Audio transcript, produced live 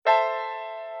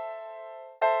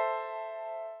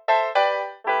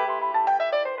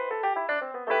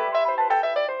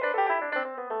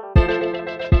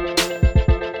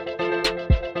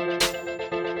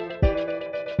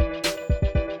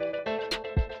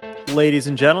Ladies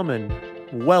and gentlemen,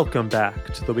 welcome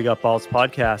back to the We Got Balls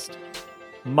podcast.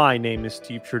 My name is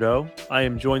Steve Trudeau. I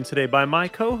am joined today by my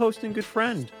co-host and good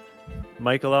friend,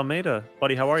 Michael Almeida.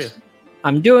 Buddy, how are you?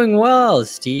 I'm doing well,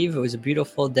 Steve. It was a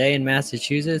beautiful day in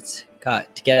Massachusetts.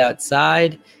 Got to get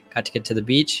outside, got to get to the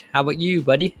beach. How about you,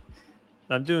 buddy?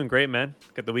 I'm doing great, man.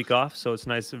 Got the week off, so it's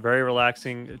nice, very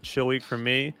relaxing, chill week for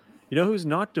me. You know who's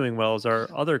not doing well is our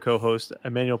other co-host,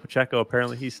 Emmanuel Pacheco.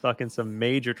 Apparently, he's stuck in some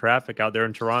major traffic out there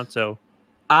in Toronto.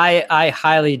 I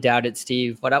highly doubt it,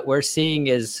 Steve. What we're seeing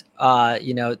is,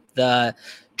 the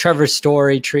Trevor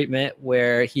Story treatment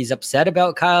where he's upset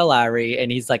about Kyle Lowry, and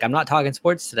he's like, I'm not talking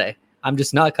sports today. I'm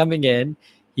just not coming in.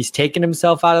 He's taking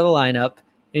himself out of the lineup,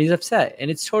 and he's upset.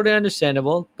 And it's totally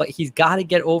understandable, but he's got to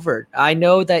get over it. I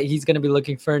know that he's going to be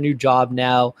looking for a new job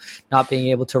now, not being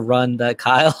able to run the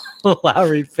Kyle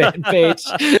Lowry fan page.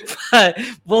 But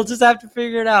we'll just have to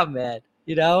figure it out, man.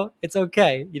 You know, it's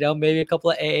okay. You know, maybe a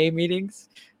couple of AA meetings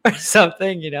or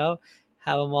something,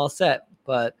 have him all set.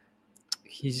 But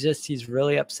he's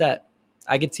really upset.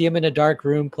 I could see him in a dark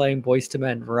room playing Boyz II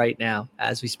Men right now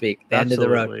as we speak. The end of the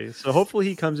road. So hopefully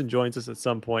he comes and joins us at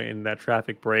some point and that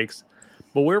traffic breaks.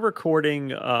 But we're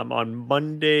recording on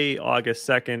Monday, August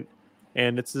 2nd,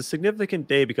 and it's a significant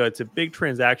day because it's a big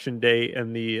transaction day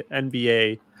in the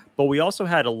NBA. But we also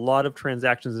had a lot of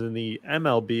transactions in the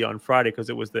MLB on Friday because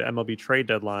it was the MLB trade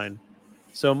deadline.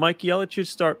 So, Mikey, I'll let you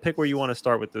pick where you want to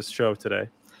start with this show today.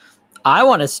 I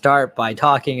want to start by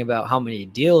talking about how many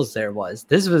deals there was.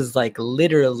 This was like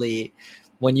literally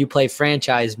when you play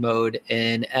franchise mode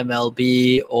in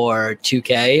MLB or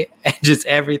 2K and just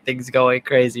everything's going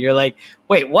crazy. You're like,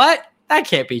 wait, what? That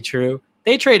can't be true.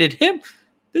 They traded him.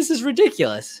 This is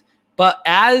ridiculous. But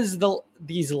as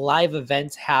these live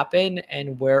events happen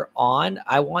and we're on,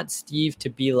 I want Steve to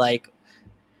be like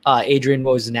Adrian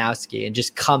Wojnarowski and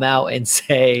just come out and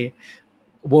say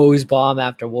Woj bomb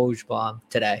after Woj bomb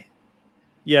today.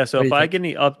 Yeah, so if I get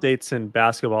any updates in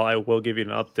basketball, I will give you an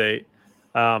update.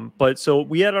 But so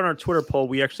we had on our Twitter poll,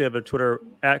 we actually have a Twitter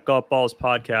at Got Balls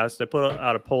podcast. I put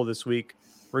out a poll this week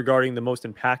regarding the most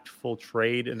impactful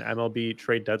trade in the MLB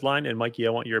trade deadline. And Mikey,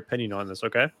 I want your opinion on this,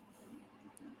 okay?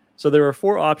 So there were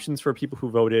 4 options for people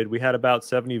who voted. We had about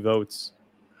 70 votes.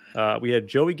 We had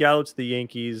Joey Gallo to the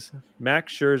Yankees,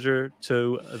 Max Scherzer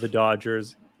to the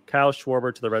Dodgers, Kyle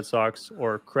Schwarber to the Red Sox,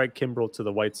 or Craig Kimbrell to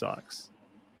the White Sox.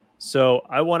 So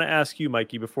I want to ask you,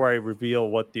 Mikey, before I reveal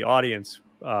what the audience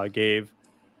gave,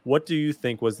 what do you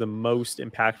think was the most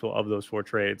impactful of those 4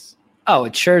 trades? Oh,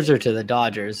 it's Scherzer to the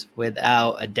Dodgers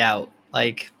without a doubt.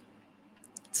 Like,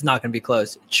 it's not going to be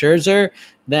close. Scherzer,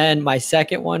 then my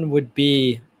second one would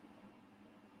be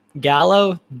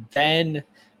Gallo, then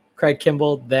Craig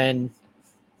Kimbrell, then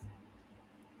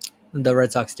the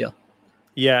Red Sox deal.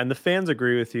 Yeah, and the fans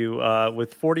agree with you.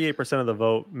 With 48% of the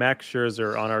vote, Max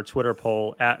Scherzer on our Twitter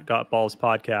poll at Got Balls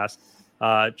Podcast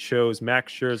chose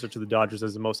Max Scherzer to the Dodgers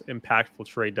as the most impactful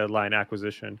trade deadline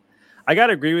acquisition. I got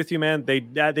to agree with you, man. They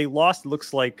lost,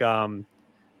 looks like,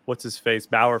 what's his face,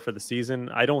 Bauer for the season.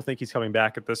 I don't think he's coming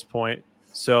back at this point.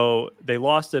 So they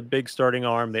lost a big starting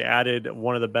arm. They added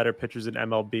one of the better pitchers in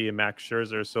MLB in Max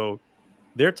Scherzer. So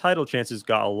their title chances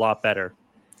got a lot better.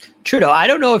 Trudeau, I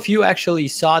don't know if you actually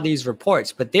saw these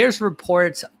reports, but there's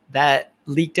reports that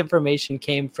leaked information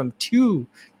came from 2,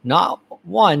 not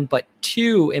 1, but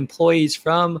 2 employees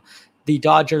from the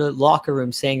Dodger locker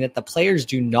room saying that the players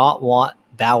do not want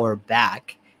Bauer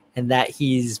back and that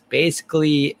he's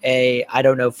basically I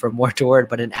don't know from word to word,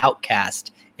 but an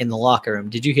outcast in the locker room.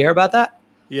 Did you hear about that?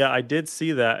 Yeah, I did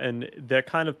see that, and that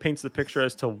kind of paints the picture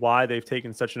as to why they've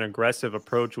taken such an aggressive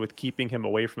approach with keeping him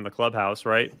away from the clubhouse,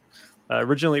 right?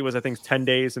 Originally, it was, I think, 10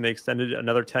 days, and they extended it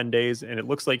another 10 days, and it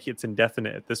looks like it's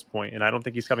indefinite at this point, and I don't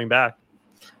think he's coming back.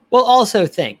 Well, also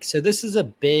so this is a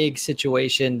big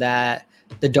situation that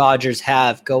the Dodgers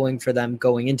have going for them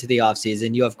going into the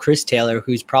offseason. You have Chris Taylor,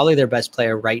 who's probably their best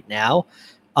player right now.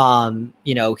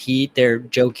 They're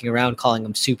joking around calling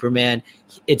him Superman.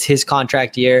 It's his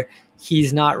contract year.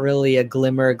 He's not really a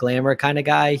glamour kind of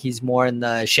guy. He's more in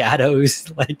the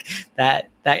shadows, like that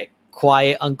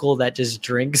quiet uncle that just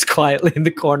drinks quietly in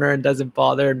the corner and doesn't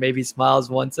bother and maybe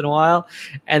smiles once in a while.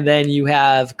 And then you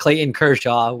have Clayton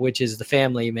Kershaw, which is the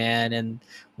family man and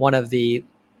one of the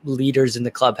leaders in the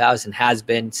clubhouse and has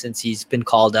been since he's been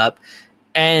called up.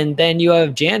 And then you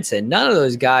have Jansen. None of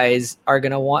those guys are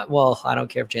going to want, well, I don't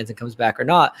care if Jansen comes back or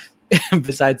not,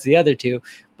 besides the other 2,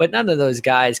 but none of those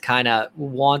guys kind of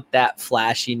want that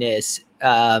flashiness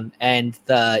and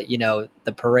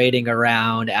the parading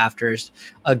around after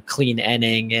a clean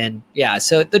inning. And yeah,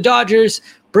 so the Dodgers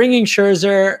bringing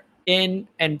Scherzer in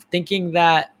and thinking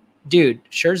that, dude,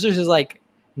 Scherzer is like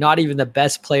not even the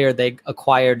best player they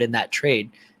acquired in that trade.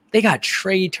 They got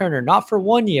Trey Turner, not for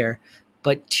 1 year,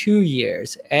 but 2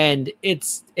 years. And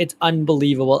it's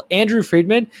unbelievable. Andrew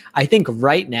Friedman, I think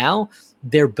right now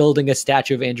they're building a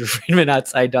statue of Andrew Friedman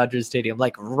outside Dodger Stadium,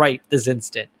 like right this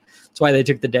instant. That's why they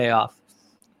took the day off.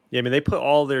 Yeah, I mean, they put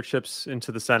all their chips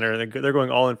into the center. They're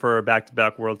going all in for a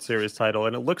back-to-back World Series title,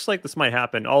 and it looks like this might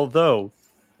happen. Although,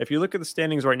 if you look at the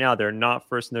standings right now, they're not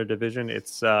first in their division.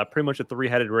 It's pretty much a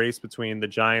three-headed race between the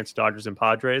Giants, Dodgers, and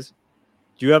Padres.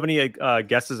 Do you have any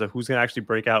guesses of who's going to actually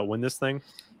break out and win this thing?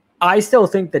 I still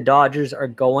think the Dodgers are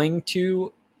going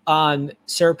to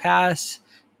surpass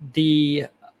the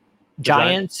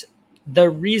Giants. The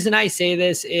reason I say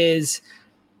this is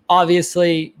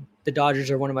obviously the Dodgers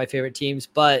are one of my favorite teams,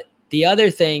 but the other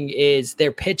thing is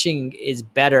their pitching is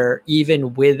better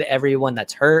even with everyone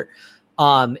that's hurt.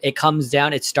 It comes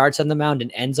down, it starts on the mound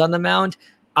and ends on the mound.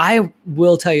 I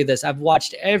will tell you this. I've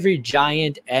watched every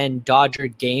Giant and Dodger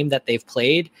game that they've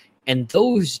played, and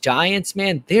those Giants,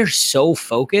 man, they're so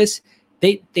focused.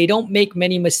 They don't make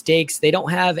many mistakes. They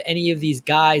don't have any of these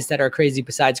guys that are crazy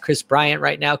besides Chris Bryant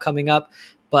right now coming up.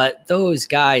 But those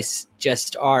guys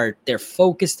they're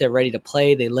focused. They're ready to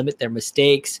play. They limit their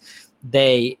mistakes.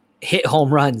 They hit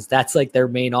home runs. That's like their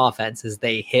main offense is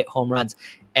they hit home runs.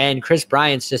 And Chris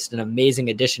Bryant's just an amazing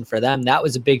addition for them. That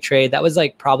was a big trade. That was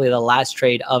like probably the last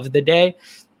trade of the day,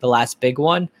 the last big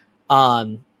one.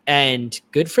 And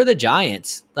good for the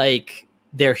Giants. Like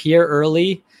they're here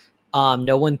early.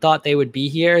 No one thought they would be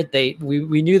here.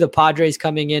 We knew the Padres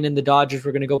coming in and the Dodgers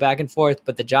were going to go back and forth,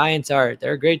 but the Giants they're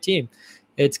a great team.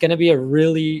 It's going to be a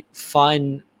really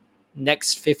fun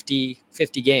next 50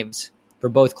 games for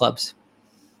both clubs.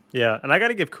 Yeah, and I got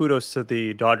to give kudos to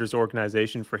the Dodgers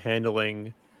organization for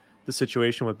handling the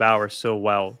situation with Bauer so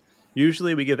well.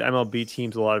 Usually we give MLB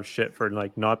teams a lot of shit for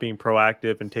like not being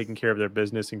proactive and taking care of their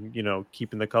business and,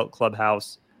 keeping the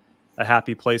clubhouse a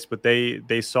happy place, but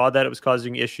they saw that it was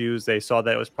causing issues. They saw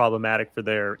that it was problematic for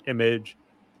their image.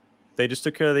 They just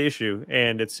took care of the issue,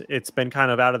 and it's been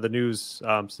kind of out of the news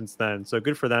since then. So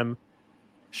good for them.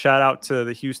 Shout out to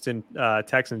the Houston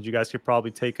Texans. You guys could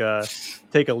probably take a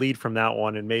lead from that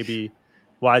one and maybe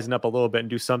wisen up a little bit and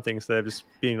do something instead of just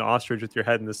being an ostrich with your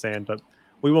head in the sand. But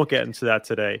we won't get into that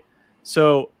today.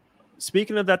 So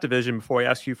speaking of that division, before I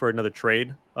ask you for another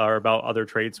trade or about other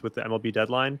trades with the MLB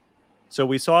deadline, so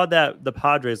we saw that the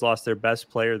Padres lost their best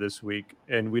player this week,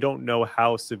 and we don't know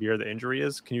how severe the injury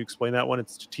is. Can you explain that one?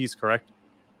 It's Tatis, correct?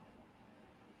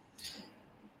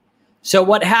 So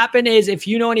what happened is, if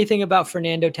you know anything about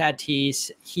Fernando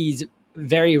Tatis, he's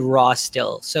very raw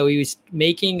still. So he was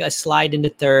making a slide into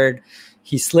third.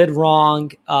 He slid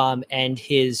wrong, and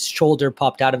his shoulder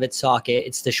popped out of its socket.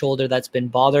 It's the shoulder that's been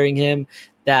bothering him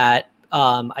that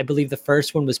I believe the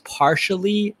first one was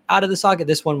partially out of the socket.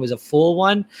 This one was a full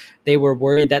one. They were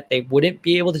worried that they wouldn't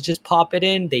be able to just pop it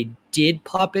in. They did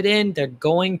pop it in. They're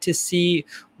going to see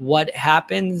what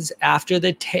happens after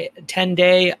the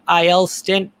 10-day IL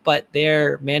stint, but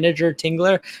their manager,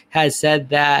 Tingler, has said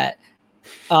that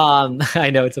I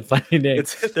know it's a funny name.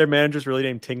 Their manager's really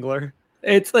named Tingler.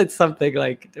 It's something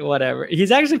like whatever. He's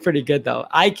actually pretty good though.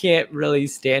 I can't really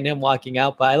stand him walking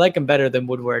out, but I like him better than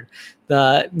Woodward,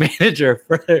 the manager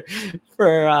for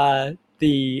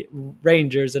the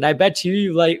Rangers. And I bet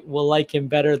you will like him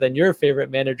better than your favorite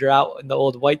manager out in the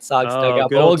old White Sox dugout.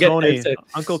 Good old Tony,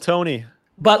 Uncle Tony.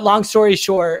 But long story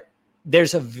short,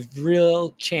 there's a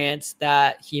real chance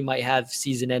that he might have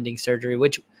season-ending surgery,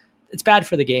 which it's bad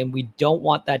for the game. We don't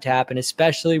want that to happen,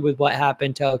 especially with what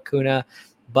happened to Acuna.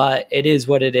 But it is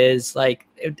what it is. Like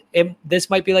this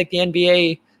might be like the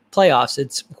NBA playoffs.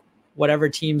 It's whatever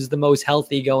team's the most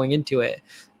healthy going into it,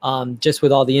 just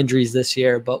with all the injuries this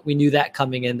year. But we knew that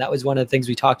coming in. That was one of the things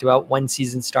we talked about when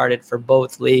season started for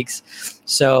both leagues.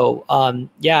 So,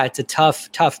 it's a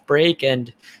tough break,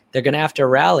 and they're going to have to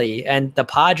rally. And the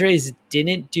Padres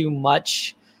didn't do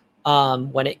much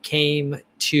when it came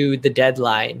to the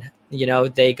deadline.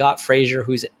 They got Frazier,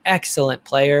 who's an excellent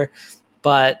player,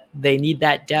 but they need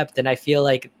that depth, and I feel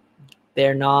like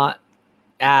they're not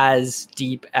as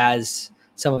deep as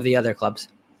some of the other clubs.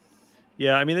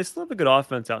 Yeah, I mean, they still have a good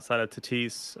offense outside of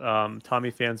Tatis.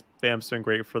 Tommy Pham's doing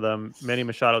great for them. Manny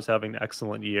Machado's having an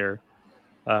excellent year.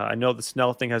 I know the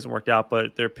Snell thing hasn't worked out,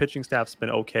 but their pitching staff's been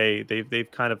okay.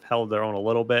 They've kind of held their own a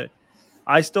little bit.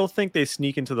 I still think they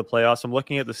sneak into the playoffs. I'm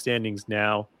looking at the standings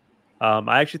now.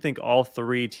 I actually think all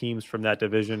three teams from that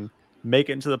division make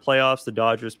it into the playoffs: the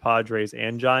Dodgers, Padres,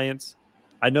 and Giants.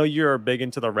 I know you're big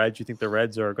into the Reds. You think the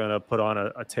Reds are going to put on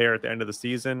a tear at the end of the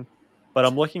season. But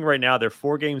I'm looking right now, they're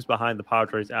 4 games behind the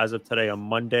Padres as of today on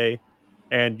Monday.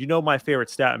 And my favorite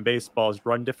stat in baseball is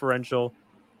run differential.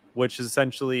 which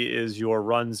essentially is your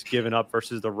runs given up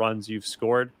versus the runs you've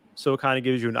scored. So it kind of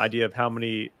gives you an idea of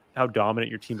how dominant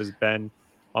your team has been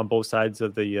on both sides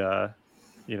of the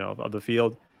of the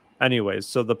field. Anyways,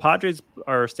 so the Padres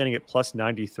are standing at plus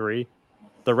 93.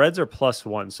 The Reds are plus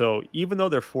 1. So even though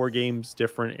they're 4 games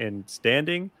different in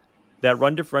standing, that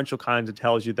run differential kind of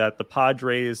tells you that the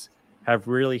Padres have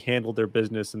really handled their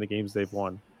business in the games they've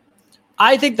won.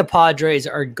 I think the Padres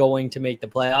are going to make the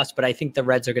playoffs, but I think the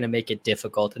Reds are going to make it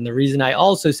difficult. And the reason I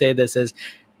also say this is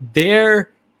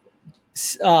their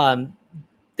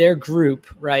group,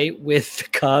 right, with the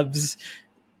Cubs,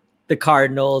 the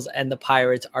Cardinals, and the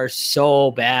Pirates are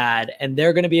so bad, and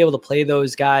they're going to be able to play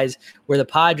those guys, where the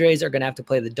Padres are going to have to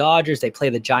play the Dodgers. They play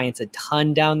the Giants a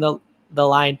ton down the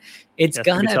line. It's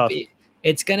going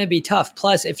to be tough.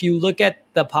 Plus, if you look at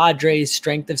the Padres'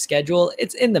 strength of schedule,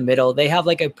 it's in the middle. They have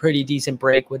like a pretty decent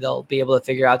break where they'll be able to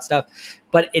figure out stuff.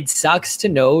 But it sucks to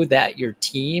know that your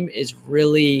team is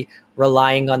really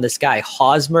relying on this guy.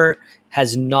 Hosmer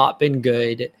has not been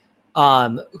good.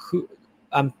 I'm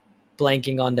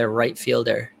blanking on their right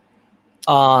fielder,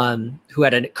 who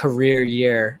had a career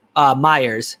year.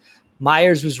 Myers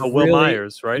was Will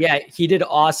Myers, right? Yeah, he did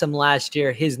awesome last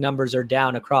year. His numbers are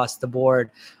down across the board.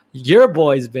 Your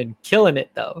boy's been killing it,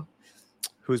 though.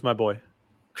 Who's my boy?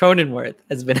 Cronenworth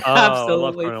has been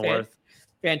absolutely Cronenworth.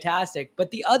 Fantastic.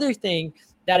 But the other thing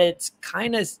that it's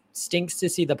kind of stinks to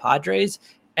see the Padres,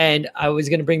 and I was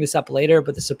going to bring this up later,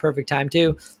 but this is a perfect time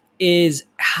too, is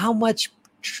how much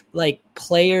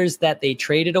players that they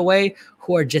traded away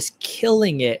who are just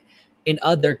killing it in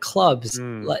other clubs.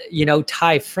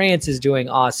 Ty France is doing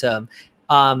awesome.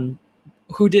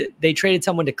 They traded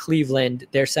someone to Cleveland.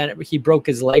 Their center, he broke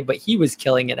his leg, but he was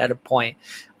killing it at a point.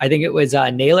 I think it was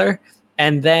Naylor.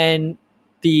 And then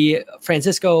the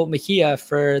Francisco Mejia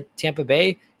for Tampa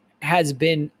Bay has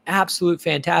been absolute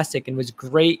fantastic and was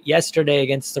great yesterday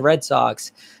against the Red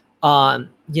Sox.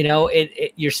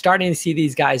 You're starting to see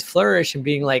these guys flourish and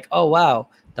being like, oh, wow,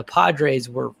 the Padres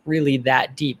were really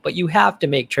that deep. But you have to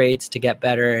make trades to get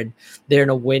better, and they're in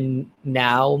a win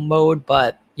now mode.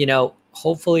 But,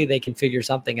 hopefully they can figure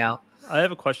something out. I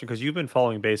have a question because you've been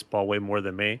following baseball way more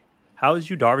than me. How has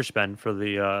Yu Darvish been for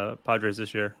the Padres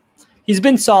this year? He's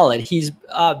been solid. He's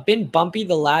been bumpy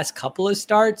the last couple of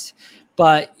starts,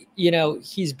 but,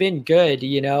 he's been good.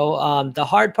 The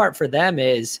hard part for them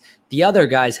is the other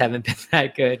guys haven't been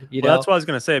that good. Well, that's what I was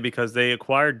going to say, because they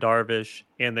acquired Darvish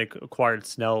and they acquired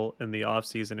Snell in the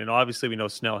offseason. And obviously we know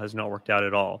Snell has not worked out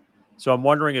at all. So I'm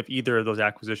wondering if either of those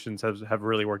acquisitions have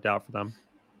really worked out for them.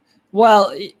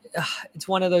 Well, it's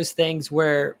one of those things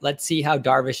where let's see how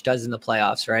Darvish does in the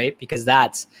playoffs, right? Because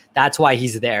that's why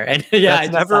he's there. And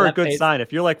that's never a good sign.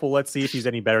 If you're like, well, let's see if he's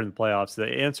any better in the playoffs, the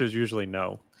answer is usually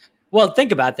no. Well,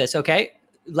 think about this, okay?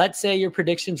 Let's say your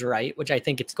prediction's right, which I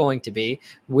think it's going to be,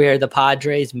 where the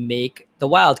Padres make the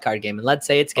wild card game. And let's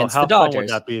say it's against the Dodgers. How fun would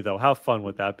that be, though? How fun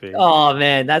would that be? Oh,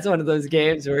 man, that's one of those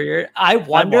games where I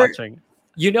wonder. I'm watching.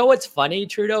 You know what's funny,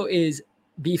 Trudeau, is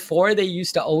before they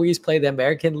used to always play the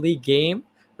American League game,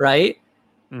 right?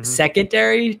 Mm-hmm.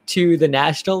 Secondary to the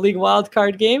National League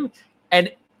wildcard game.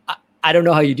 And I don't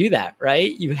know how you do that,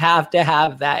 right? You have to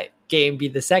have that game be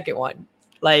the second one.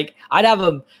 Like, I'd have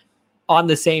them on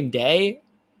the same day,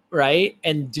 right?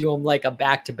 And do them like a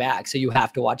back-to-back. So you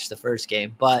have to watch the first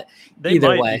game. But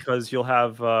either way. Because you'll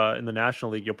have, in the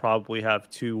National League, you'll probably have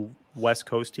 2 West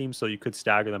Coast teams, so you could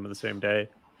stagger them in the same day.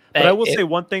 But I will say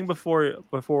one thing before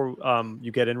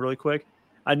you get in really quick.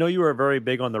 I know you were very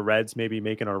big on the Reds, maybe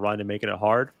making a run and making it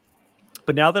hard.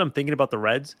 But now that I'm thinking about the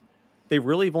Reds, they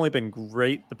really have only been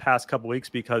great the past couple weeks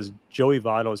because Joey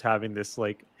Votto is having this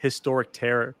historic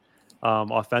tear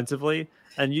offensively.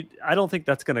 And I don't think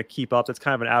that's going to keep up. That's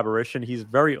kind of an aberration. He's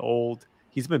very old.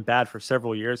 He's been bad for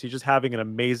several years. He's just having an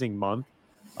amazing month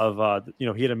of, he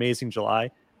had an amazing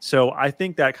July. So I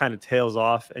think that kind of tails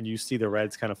off and you see the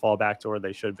Reds kind of fall back to where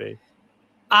they should be.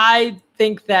 I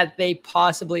think that the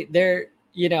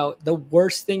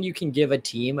worst thing you can give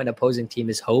an opposing team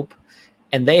is hope.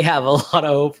 And they have a lot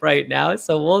of hope right now.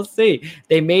 So we'll see.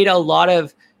 They made a lot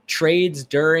of trades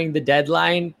during the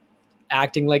deadline,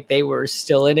 acting like they were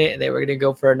still in it and they were going to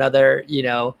go for another,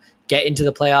 get into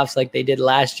the playoffs like they did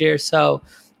last year. So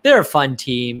they're a fun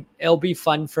team. It'll be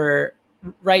fun for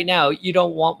right now. You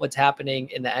don't want what's happening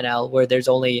in the NL where there's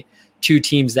only 2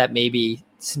 teams that maybe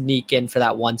sneak in for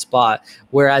that one spot.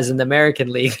 Whereas in the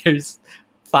American League, there's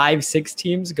 5-6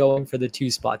 teams going for the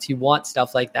 2 spots. You want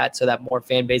stuff like that so that more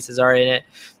fan bases are in it.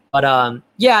 But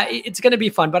it's going to be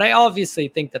fun. But I obviously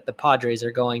think that the Padres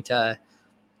are going to,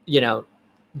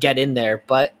 get in there.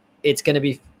 But it's going to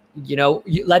be,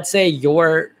 let's say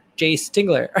you're Jay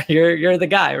Stingler. You're the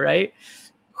guy, right?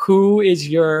 who is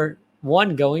your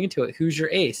one going into it? Who's your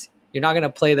ace? You're not going to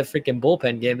play the freaking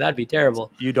bullpen game. That'd be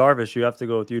terrible. Yu Darvish. You have to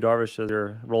go with Yu Darvish as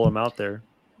your roll him out there.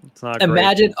 It's not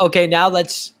Imagine. great. Okay, now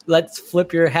let's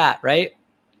flip your hat. Right,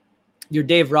 you're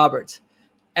Dave Roberts.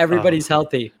 Everybody's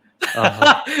healthy.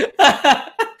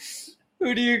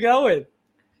 Who do you go with?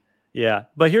 Yeah,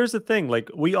 but here's the thing. Like,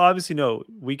 we obviously know,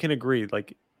 we can agree.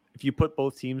 Like, if you put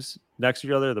both teams next to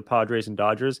each other, the Padres and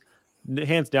Dodgers,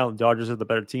 hands down, the Dodgers are the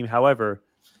better team. However,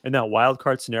 in that wild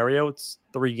card scenario, it's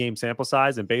 3-game sample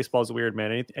size, and baseball's weird,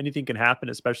 man. Anything can happen,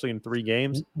 especially in 3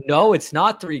 games. No, it's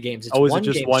not 3 games. It's is one it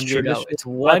just game. one game? It's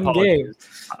one game.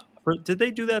 Did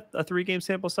they do that, a 3-game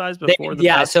sample size before?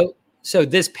 So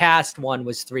this past one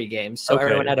was 3 games. So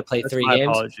everyone had to play 3 games.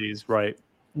 Apologies, right.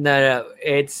 No,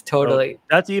 it's totally. So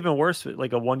that's even worse.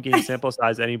 Like a 1-game sample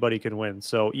size, anybody can win.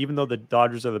 So even though the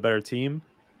Dodgers are the better team,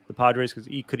 the Padres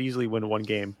could easily win 1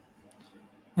 game.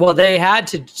 Well, they had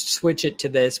to switch it to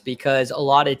this because a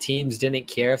lot of teams didn't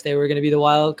care if they were going to be the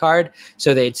wild card.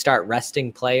 So they'd start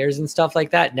resting players and stuff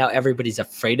like that. Now everybody's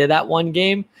afraid of that 1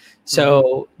 game.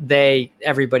 So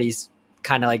everybody's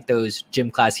kind of like those gym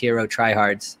class hero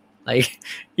tryhards. Like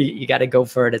you got to go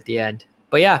for it at the end.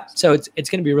 But yeah, so it's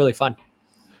going to be really fun.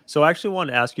 So I actually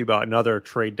wanted to ask you about another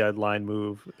trade deadline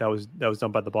move that was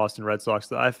done by the Boston Red Sox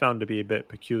that I found to be a bit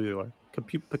peculiar.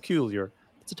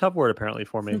 It's a tough word apparently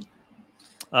for me.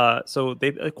 So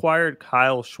they've acquired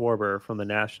Kyle Schwarber from the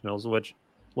Nationals, which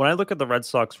when I look at the Red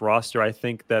Sox roster, I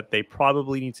think that they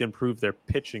probably need to improve their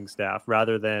pitching staff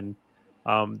rather than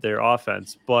their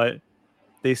offense. But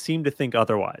they seem to think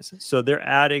otherwise. So they're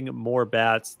adding more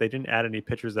bats. They didn't add any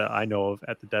pitchers that I know of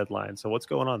at the deadline. So what's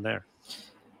going on there?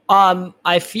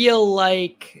 I feel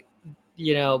like,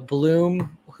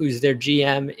 Bloom, who's their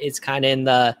GM, is kind of in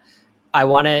the, I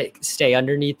want to stay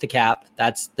underneath the cap.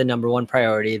 That's the number one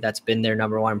priority. That's been their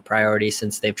number one priority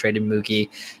since they've traded Mookie.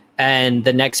 And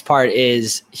the next part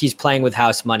is he's playing with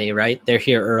house money, right? They're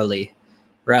here early,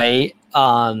 right?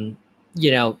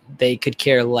 They could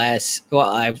care less. Well,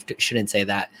 I shouldn't say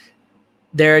that.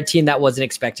 They're a team that wasn't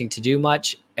expecting to do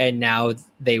much. And now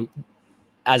they,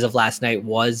 as of last night,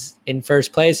 was in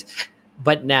first place.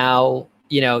 But now,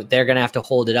 they're going to have to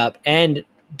hold it up. And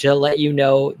to let you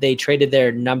know, they traded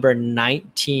their number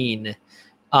 19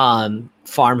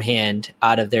 farmhand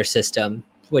out of their system,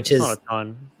 which not a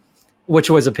ton. Which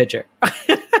was a pitcher.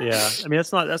 Yeah, I mean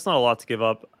that's not a lot to give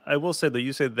up. I will say that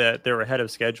you said that they're ahead of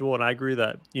schedule, and I agree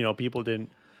that people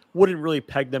wouldn't really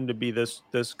peg them to be this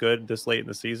good this late in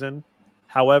the season.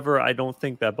 However, I don't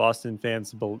think that Boston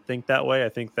fans think that way. I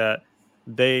think that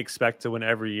they expect to win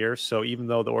every year. So even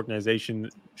though the organization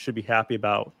should be happy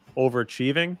about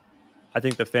overachieving, I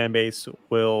think the fan base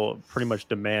will pretty much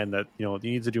demand that, you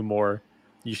need to do more.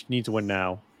 You need to win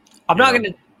now. I'm not going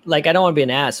to, I don't want to be an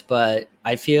ass, but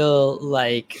I feel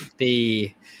like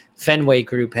the Fenway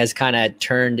group has kind of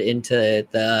turned into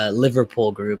the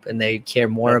Liverpool group, and they care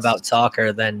more about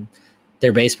soccer than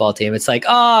their baseball team. It's like,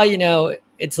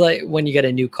 it's like when you get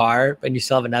a new car and you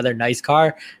still have another nice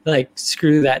car, like,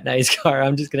 screw that nice car.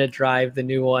 I'm just going to drive the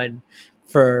new one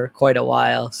for quite a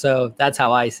while. So that's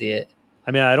how I see it.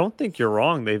 I mean, I don't think you're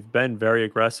wrong. They've been very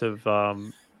aggressive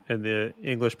in the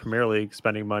English Premier League,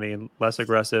 spending money, and less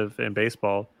aggressive in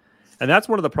baseball. And that's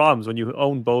one of the problems when you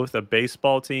own both a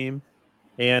baseball team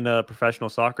and a professional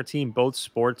soccer team. Both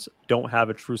sports don't have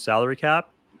a true salary cap.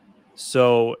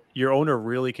 So your owner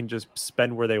really can just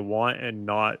spend where they want and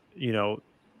not,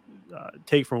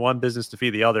 take from one business to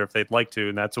feed the other if they'd like to.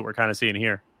 And that's what we're kind of seeing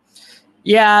here.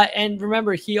 Yeah. And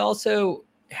remember, he also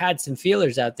had some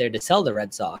feelers out there to sell the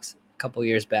Red Sox a couple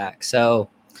years back. So,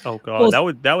 oh God,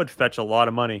 that would fetch a lot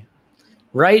of money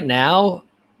right now.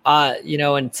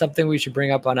 And something we should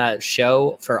bring up on a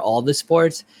show for all the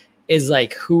sports is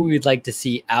like who we'd like to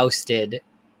see ousted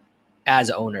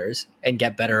as owners and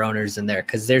get better owners in there.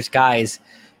 Cause there's guys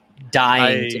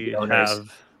dying to be owners. I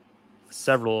have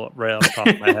several right off the top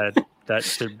of my head that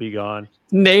should be gone.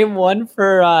 Name one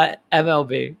for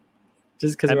MLB.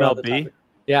 Just because MLB.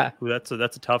 Yeah. Ooh, that's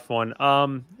a tough one.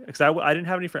 Because I didn't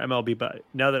have any for MLB, but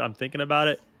now that I'm thinking about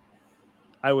it,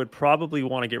 I would probably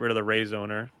want to get rid of the Rays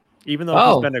owner. Even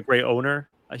though he's been a great owner,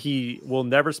 he will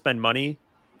never spend money.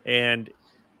 And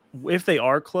if they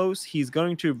are close, he's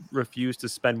going to refuse to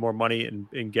spend more money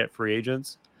and get free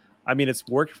agents. I mean, it's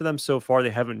worked for them so far.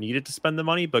 They haven't needed to spend the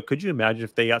money. But could you imagine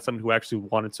if they got someone who actually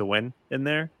wanted to win in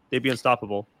there? They'd be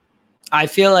unstoppable. I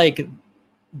feel like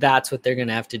that's what they're going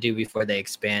to have to do before they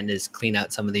expand, is clean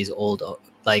out some of these old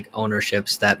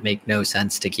ownerships that make no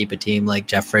sense to keep a team like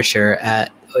Jeff Fisher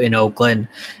in Oakland.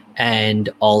 And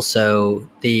also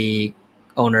the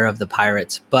owner of the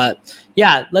Pirates. But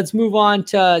yeah, let's move on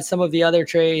to some of the other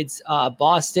trades.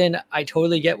 Boston, I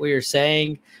totally get what you're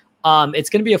saying. It's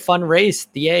going to be a fun race.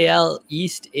 The AL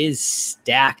East is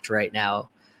stacked right now.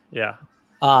 Yeah.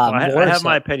 I have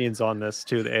my opinions on this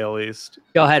too, the AL East.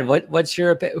 Go ahead. What's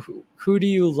your who do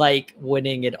you like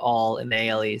winning it all in the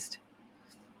AL East?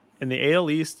 In the AL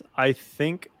East, I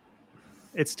think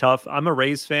it's tough. I'm a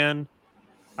Rays fan.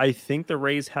 I think the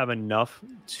Rays have enough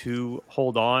to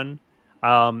hold on.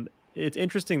 It's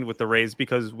interesting with the Rays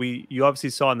because you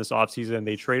obviously saw in this offseason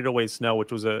they traded away Snow,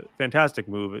 which was a fantastic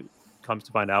move. It comes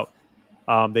to find out.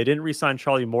 They didn't re-sign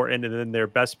Charlie Morton, and then their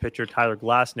best pitcher, Tyler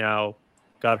Glasnow,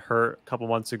 got hurt a couple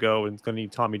months ago and is going to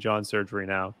need Tommy John surgery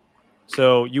now.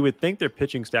 So you would think their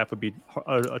pitching staff would be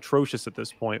atrocious at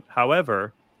this point.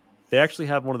 However, they actually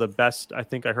have one of the best, I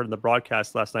think I heard in the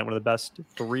broadcast last night, one of the best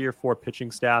 3 or 4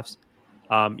 pitching staffs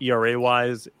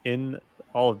ERA-wise in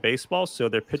all of baseball. So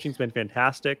their pitching's been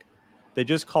fantastic. They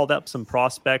just called up some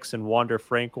prospects in Wander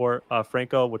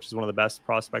Franco, which is one of the best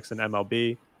prospects in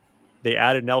MLB. They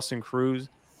added Nelson Cruz.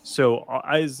 So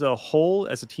as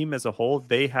a team as a whole,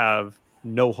 they have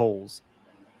no holes,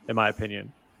 in my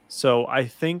opinion. So I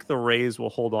think the Rays will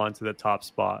hold on to the top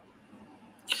spot.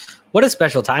 What a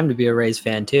special time to be a Rays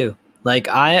fan too. Like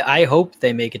I hope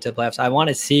they make it to the playoffs. I want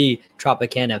to see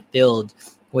Tropicana filled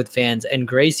with fans. And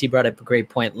Gracie brought up a great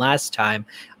point last time.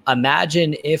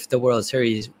 Imagine if the World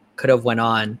Series could have went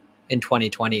on in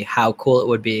 2020, how cool it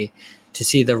would be to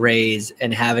see the Rays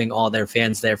and having all their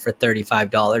fans there for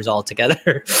 $35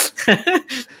 altogether.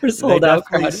 For sold out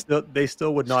crowd. They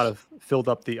still would not have filled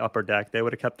up the upper deck. They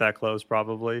would have kept that closed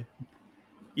probably.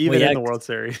 Even in the World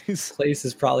Series. Place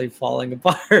is probably falling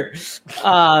apart.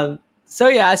 So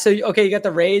you got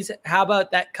the Rays. How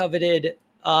about that coveted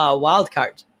wild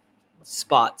card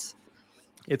spots?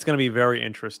 It's going to be very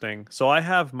interesting. So I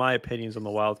have my opinions on the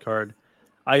wild card.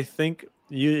 I think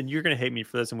you're going to hate me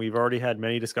for this, and we've already had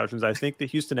many discussions. I think the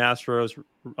Houston Astros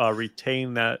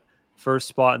retain that first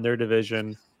spot in their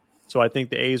division. So I think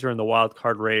the A's are in the wild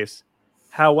card race.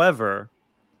 However,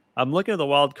 I'm looking at the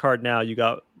wild card now. You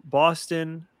got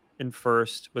Boston in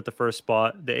first with the first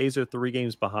spot. The A's are 3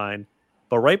 games behind.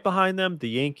 But right behind them, the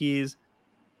Yankees,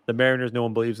 the Mariners, no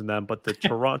one believes in them, but the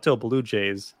Toronto Blue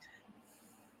Jays.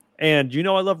 And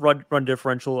I love run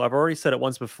differential. I've already said it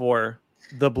once before.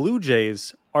 The Blue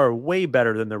Jays are way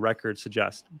better than the record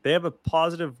suggests. They have a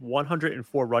positive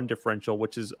 104 run differential,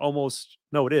 which is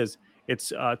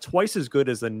It's twice as good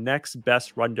as the next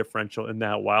best run differential in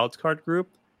that wild card group.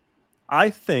 I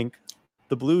think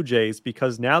the Blue Jays,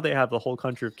 because now they have the whole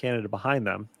country of Canada behind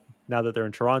them, now that they're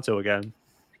in Toronto again,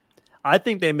 I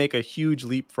think they make a huge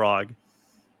leapfrog.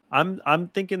 I'm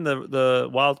thinking the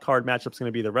wild card matchup is going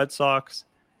to be the Red Sox,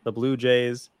 the Blue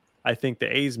Jays. I think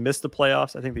the A's missed the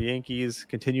playoffs. I think the Yankees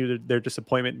continue their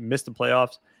disappointment, missed the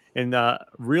playoffs. And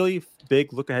really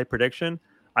big look-ahead prediction,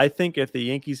 I think if the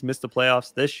Yankees miss the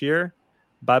playoffs this year,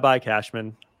 bye-bye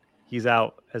Cashman. He's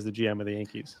out as the GM of the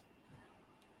Yankees.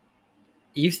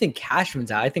 You think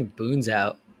Cashman's out? I think Boone's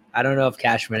out. I don't know if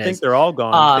Cashman is. I think they're all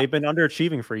gone. They've been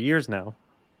underachieving for years now.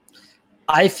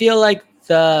 I feel like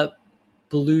the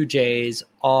Blue Jays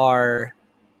are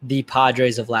the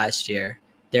Padres of last year.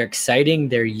 They're exciting.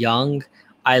 They're young.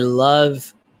 I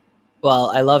love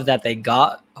that they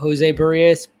got Jose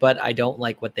Barrios, but I don't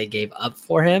like what they gave up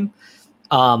for him.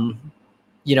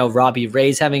 Robbie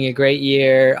Ray's having a great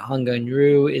year. Hyun-Jin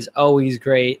Ryu is always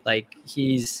great. Like,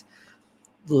 he's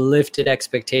lifted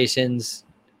expectations,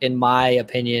 in my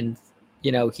opinion.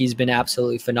 He's been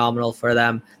absolutely phenomenal for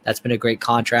them. That's been a great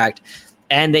contract.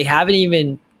 And they haven't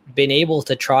even been able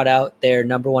to trot out their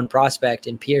number 1 prospect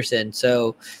in Pearson.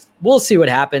 So we'll see what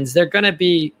happens. They're going to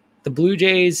be the Blue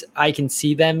Jays. I can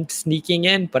see them sneaking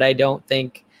in, but I don't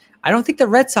think the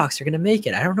Red Sox are going to make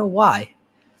it. I don't know why.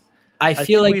 I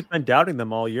feel like we've been doubting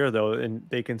them all year though, and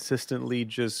they consistently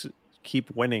just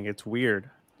keep winning. It's weird.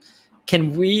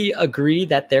 Can we agree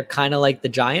that they're kind of like the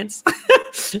Giants?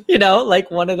 Like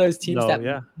one of those teams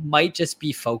might just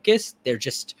be focused. They're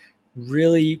just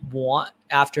really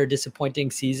after a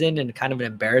disappointing season and kind of an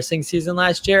embarrassing season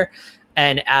last year,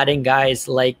 and adding guys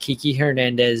like Kiki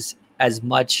Hernandez, as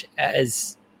much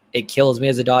as it kills me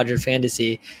as a Dodger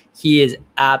fantasy, he is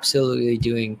absolutely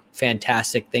doing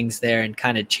fantastic things there and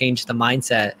kind of changed the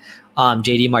mindset.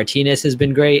 JD Martinez has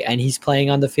been great, and he's playing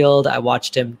on the field. I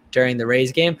watched him during the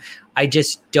Rays game. I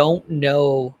just don't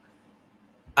know.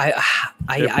 I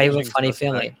have a funny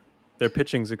feeling. Their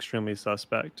pitching's extremely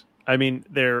suspect. I mean,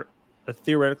 they're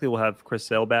theoretically will have Chris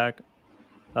Sale back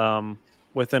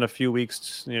within a few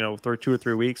weeks, 2 or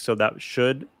 3 weeks. So that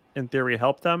should, in theory,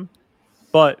 help them.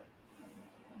 But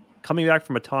coming back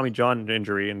from a Tommy John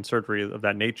injury and surgery of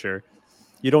that nature,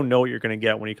 you don't know what you're going to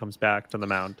get when he comes back to the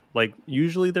mound. Like,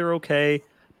 usually they're okay,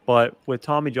 but with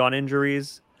Tommy John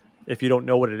injuries, if you don't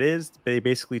know what it is, they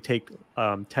basically take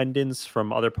tendons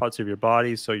from other parts of your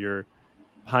body, so you're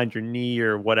behind your knee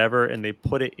or whatever, and they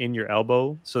put it in your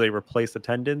elbow, so they replace the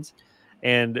tendons.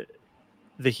 And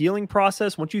the healing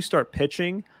process, once you start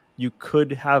pitching, you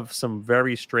could have some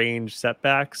very strange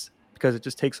setbacks because it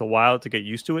just takes a while to get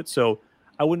used to it. So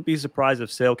I wouldn't be surprised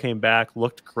if Sale came back,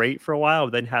 looked great for a while,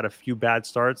 then had a few bad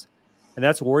starts. And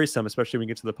that's worrisome, especially when we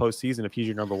get to the postseason if he's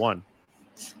your number one.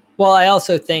 Well, I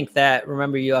also think that,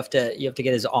 remember, you have to get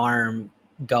his arm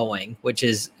going, which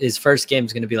is his first game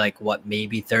is going to be like, what,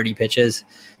 maybe 30 pitches?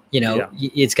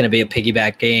 It's going to be a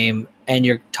piggyback game. And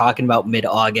you're talking about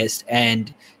mid-August,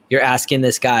 and you're asking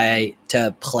this guy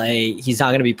to play. He's not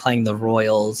going to be playing the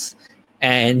Royals.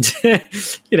 And,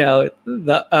 he'll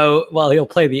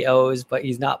play the O's, but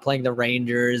he's not playing the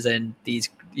Rangers and these,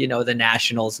 the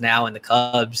Nationals now and the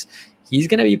Cubs. He's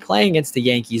going to be playing against the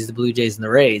Yankees, the Blue Jays, and the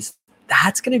Rays.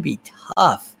 That's going to be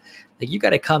tough. Like, you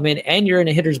got to come in and you're in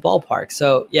a hitter's ballpark.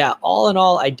 So, yeah, all in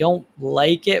all, I don't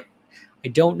like it. I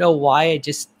don't know why. I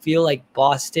just feel like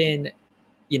Boston,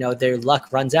 their luck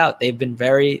runs out. They've been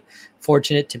very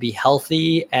fortunate to be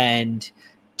healthy. And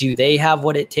do they have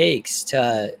what it takes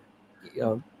to,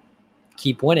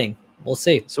 keep winning? We'll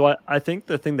see. So I think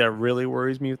the thing that really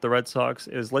worries me with the Red Sox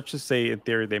is, let's just say in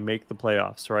theory they make the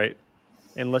playoffs, right?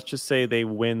 And let's just say they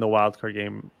win the wild card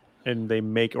game and they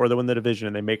win the division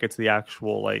and they make it to the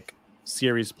actual like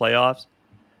series playoffs.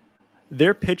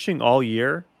 They're pitching all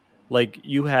year. Like,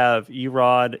 you have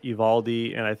Erod,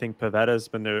 Eovaldi, and I think Pavetta's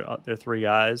been their three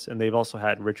guys, and they've also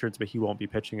had Richards, but he won't be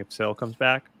pitching if Sale comes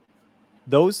back.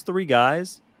 Those three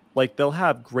guys, like, they'll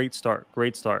have great start,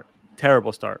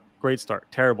 terrible start, great start,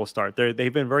 terrible start.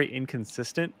 They've been very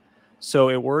inconsistent, so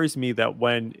it worries me that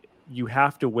when you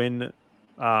have to win,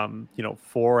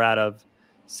 4 out of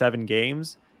 7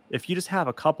 games, if you just have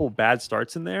a couple bad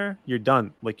starts in there, you're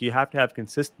done. Like, you have to have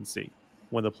consistency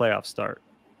when the playoffs start.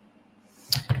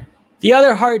 The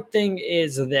other hard thing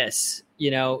is this,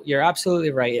 you're absolutely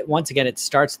right. Once again,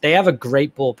 they have a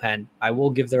great bullpen. I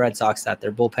will give the Red Sox that.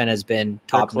 Their bullpen has been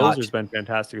top notch. Their closer's been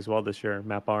fantastic as well this year,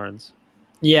 Matt Barnes.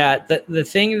 Yeah, the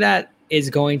thing that is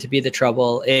going to be the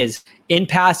trouble is, in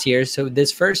past years, so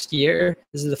this is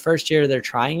the first year they're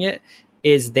trying it,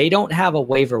 is they don't have a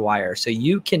waiver wire. So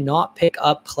you cannot pick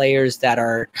up players that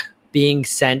are being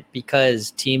sent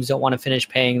because teams don't want to finish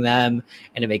paying them,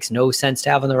 and it makes no sense to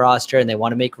have on the roster, and they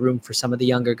want to make room for some of the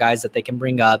younger guys that they can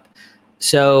bring up.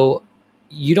 So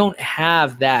you don't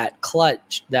have that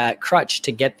crutch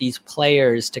to get these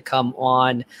players to come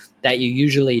on that you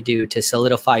usually do to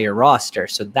solidify your roster.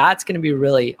 So that's going to be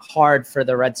really hard for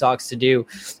the Red Sox to do.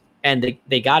 And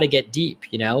they got to get deep,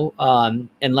 and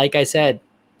like I said,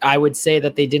 I would say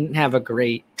that they didn't have a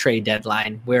great trade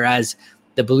deadline, whereas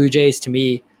the Blue Jays, to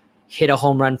me, hit a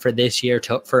home run for this year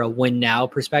for a win now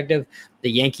perspective. The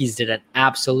Yankees did an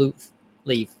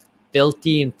absolutely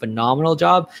filthy and phenomenal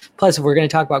job. Plus, if we're going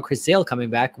to talk about Chris Sale coming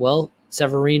back, well,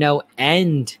 Severino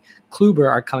and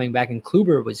Kluber are coming back, and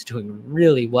Kluber was doing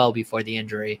really well before the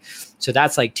injury. So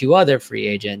that's like 2 other free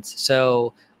agents.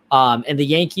 So, and the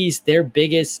Yankees, their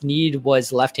biggest need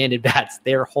was left-handed bats.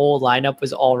 Their whole lineup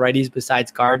was all righties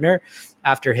besides Gardner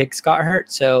after Hicks got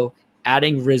hurt. So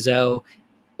adding Rizzo,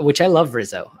 which I love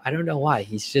Rizzo. I don't know why.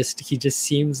 He just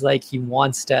seems like he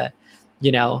wants to,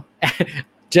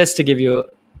 just to give you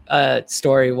a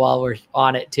story while we're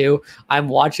on it too. I'm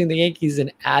watching the Yankees,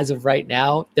 and as of right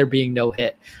now, they're being no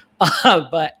hit.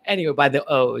 But anyway, by the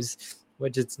O's,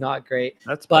 which it's not great.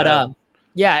 That's bad.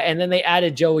 Yeah. And then they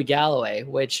added Joey Galloway,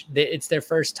 which it's their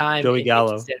first time. Joey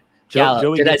Gallo.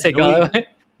 Did I say Galloway?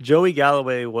 Joey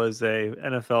Galloway was a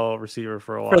NFL receiver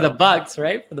for a while. For the Bucks,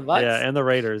 right? For the Bucks. Yeah, and the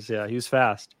Raiders. Yeah, he was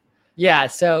fast. Yeah,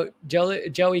 so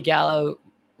Joey Gallo,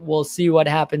 we'll see what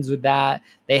happens with that.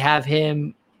 They have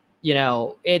him,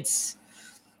 it's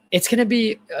going to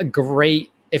be a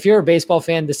great, if you're a baseball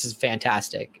fan, this is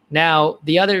fantastic. Now,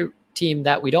 the other team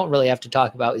that we don't really have to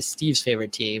talk about is Steve's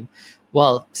favorite team.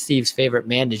 Well, Steve's favorite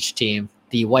managed team,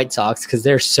 the White Sox, because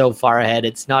they're so far ahead.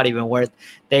 It's not even worth.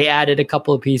 They added a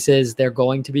couple of pieces. They're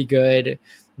going to be good.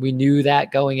 We knew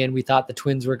that going in. We thought the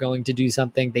Twins were going to do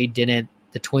something. They didn't.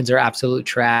 The Twins are absolute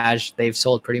trash. They've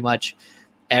sold pretty much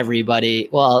everybody.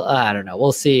 Well, I don't know.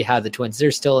 We'll see how the Twins,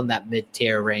 they're still in that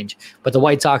mid-tier range. But the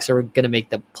White Sox are going to make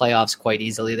the playoffs quite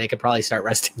easily. They could probably start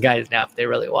resting guys now if they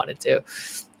really wanted to.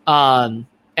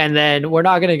 And then we're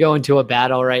not going to go into a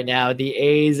battle right now. The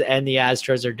A's and the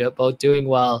Astros are both doing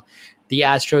well. The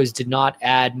Astros did not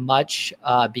add much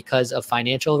because of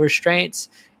financial restraints.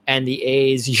 and the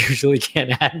A's usually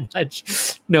can't add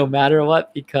much no matter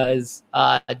what because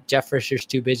Jeff Fisher's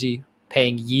too busy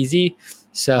paying Yeezy.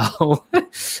 So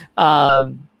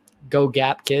go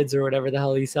Gap Kids or whatever the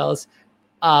hell he sells.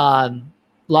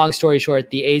 Long story short,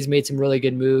 the A's made some really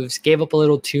good moves, gave up a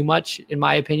little too much, in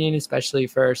my opinion, especially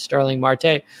for Starling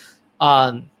Marte.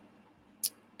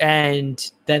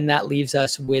 And then that leaves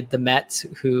us with the Mets,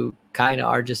 who kind of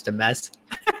are just a mess.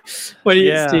 What do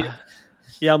you see?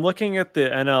 Yeah, I'm looking at the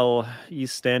NL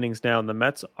East standings now, and the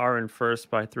Mets are in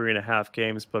first by 3.5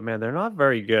 games, but man, they're not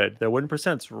very good. Their win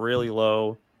percent's really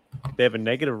low. They have a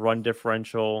negative run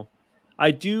differential. I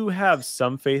do have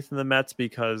some faith in the Mets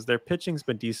because their pitching's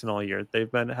been decent all year.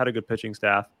 They've had a good pitching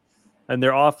staff, and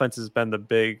their offense has been the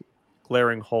big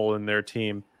glaring hole in their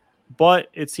team. But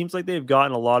it seems like they've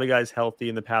gotten a lot of guys healthy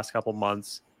in the past couple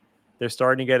months. They're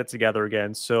starting to get it together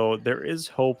again. So there is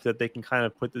hope that they can kind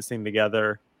of put this thing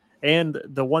together. And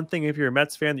the one thing, if you're a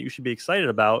Mets fan, that you should be excited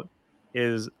about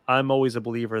is I'm always a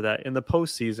believer that in the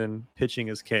postseason, pitching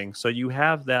is king. So you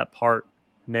have that part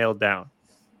nailed down.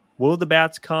 Will the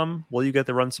bats come? Will you get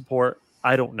the run support?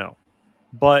 I don't know.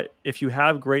 But if you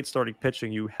have great starting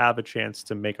pitching, you have a chance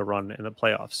to make a run in the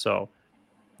playoffs. So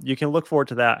you can look forward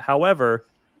to that. However,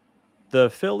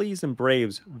 the Phillies and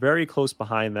Braves very close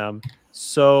behind them.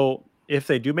 So if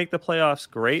they do make the playoffs,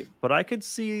 great. But I could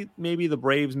see maybe the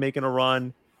Braves making a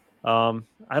run.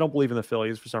 I don't believe in the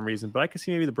Phillies for some reason, but I could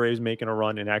see maybe the Braves making a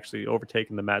run and actually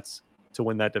overtaking the Mets to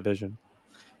win that division.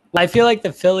 I feel like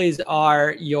the Phillies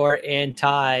are your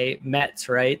anti-Mets,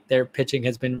 right? Their pitching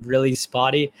has been really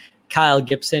spotty. Kyle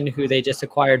Gibson, who they just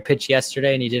acquired, pitched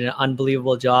yesterday, and he did an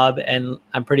unbelievable job. And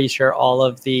I'm pretty sure all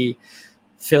of the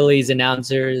Phillies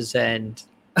announcers and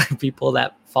people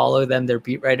that follow them, their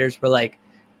beat writers, were like,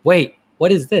 wait,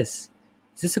 what is this?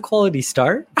 Is this a quality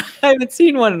start? I haven't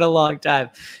seen one in a long time.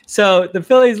 So the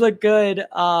Phillies look good.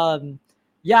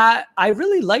 Yeah, I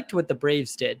really liked what the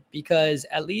Braves did because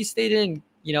at least they didn't,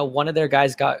 one of their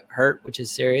guys got hurt, which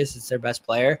is serious. It's their best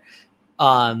player.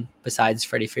 Besides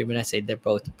Freddie Freeman, I say they're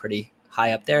both pretty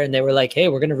high up there. And they were like, hey,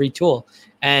 we're going to retool.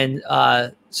 And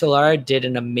Solara did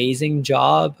an amazing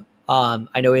job.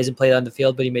 I know he hasn't played on the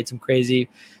field, but he made some crazy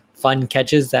fun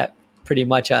catches that pretty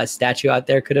much a statue out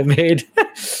there could have made.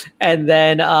 And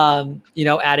then,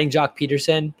 adding Jock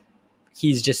Peterson,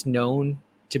 he's just known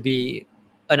to be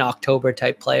an October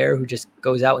type player who just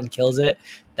goes out and kills it.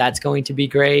 That's going to be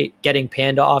great. Getting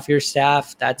Panda off your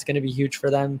staff, that's going to be huge for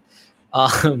them.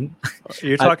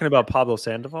 You're talking about Pablo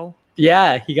Sandoval?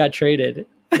 Yeah, he got traded.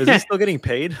 Is he still getting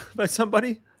paid by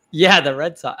somebody? Yeah, the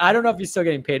Red Sox. I don't know if he's still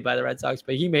getting paid by the Red Sox,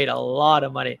 but he made a lot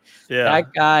of money. Yeah.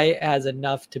 That guy has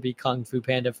enough to be Kung Fu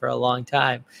Panda for a long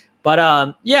time.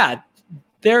 But yeah,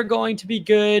 they're going to be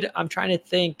good. I'm trying to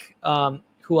think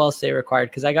who else they required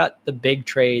because I got the big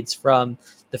trades from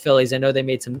the Phillies. I know they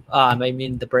made some,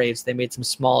 the Braves, they made some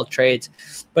small trades,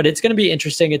 but it's going to be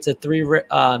interesting. It's a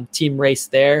 3-team race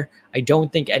there. I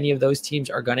don't think any of those teams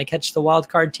are going to catch the wild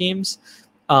card teams.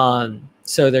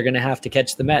 So they're going to have to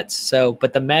catch the Mets.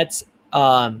 But the Mets,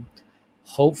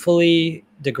 hopefully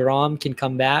DeGrom can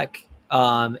come back.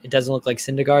 It doesn't look like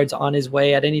Syndergaard's on his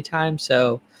way at any time.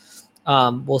 So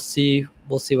we'll see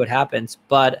what happens.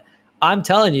 But I'm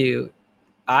telling you,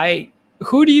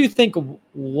 who do you think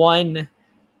won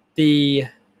the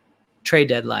trade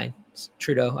deadline,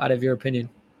 Trudeau, out of your opinion?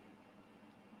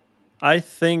 I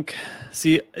think,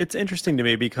 it's interesting to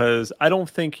me because I don't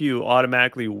think you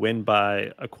automatically win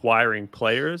by acquiring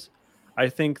players. I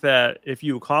think that if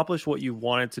you accomplish what you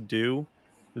wanted to do,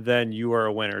 then you are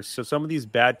a winner. So some of these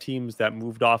bad teams that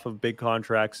moved off of big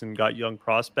contracts and got young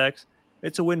prospects,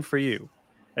 it's a win for you.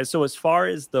 And so as far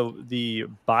as the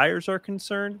buyers are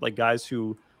concerned, like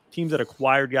teams that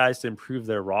acquired guys to improve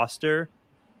their roster,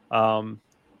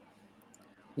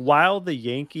 while the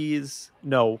Yankees,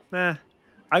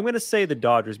 I'm going to say the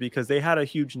Dodgers because they had a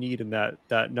huge need in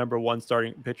that number one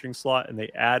starting pitching slot, and they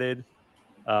added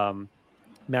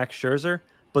Max Scherzer.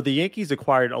 But the Yankees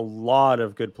acquired a lot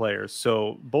of good players.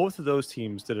 So both of those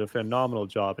teams did a phenomenal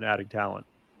job in adding talent.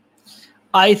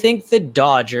 I think the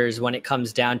Dodgers, when it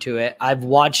comes down to it, I've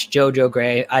watched JoJo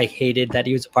Gray. I hated that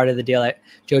he was a part of the deal.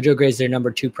 JoJo Gray's their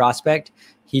number 2 prospect.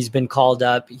 He's been called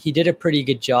up. He did a pretty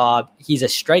good job. He's a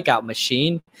strikeout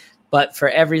machine. But for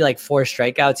every 4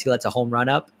 strikeouts, he lets a home run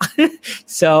up.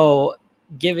 So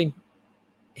giving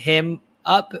him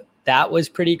up, that was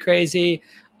pretty crazy.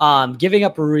 Giving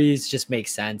up Ruiz just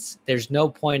makes sense. There's no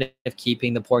point of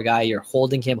keeping the poor guy. You're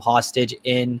holding him hostage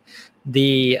in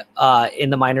the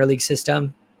minor league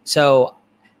system. So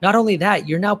not only that,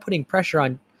 you're now putting pressure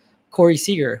on Corey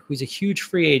Seager, who's a huge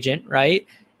free agent, right?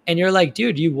 And you're like,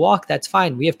 dude, you walk, that's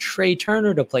fine. We have Trey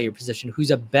Turner to play your position,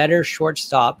 who's a better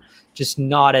shortstop, just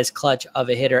not as clutch of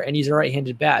a hitter, and he's a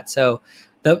right-handed bat. So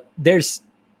there's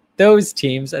those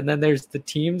teams, and then there's the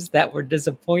teams that were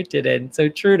disappointed in. So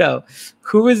Trudeau,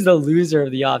 who is the loser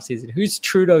of the offseason? Who's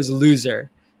Trudeau's loser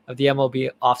of the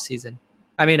MLB offseason?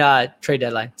 I mean, trade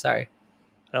deadline. Sorry.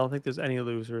 I don't think there's any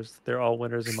losers. They're all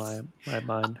winners in my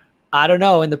mind. I don't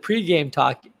know. In the pregame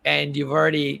talk, and you've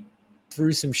already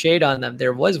threw some shade on them,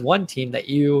 there was one team that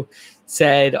you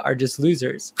said are just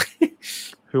losers.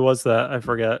 Who was that? I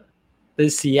forget. The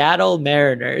Seattle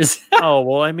Mariners. Oh,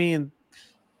 well, I mean,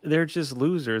 they're just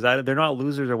losers. They're not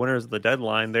losers or winners of the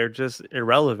deadline. They're just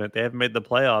irrelevant. They haven't made the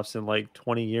playoffs in like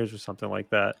 20 years or something like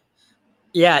that.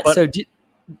 Yeah. But So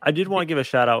I did want to give a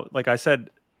shout out. Like I said,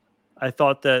 I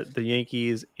thought that the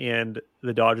Yankees and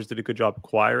the Dodgers did a good job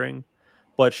acquiring,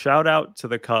 but shout out to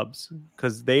the Cubs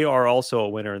because they are also a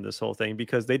winner in this whole thing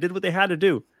because they did what they had to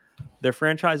do. Their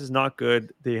franchise is not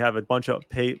good. They have a bunch of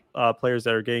players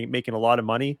that are making a lot of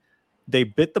money. They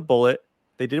bit the bullet.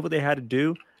 They did what they had to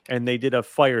do, and they did a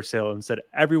fire sale and said,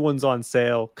 everyone's on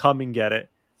sale. Come and get it.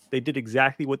 They did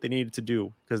exactly what they needed to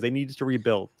do because they needed to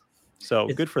rebuild. So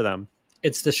good for them.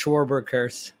 It's the Schwarber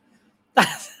curse.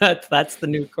 That's the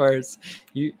new curse.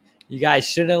 You guys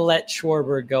shouldn't have let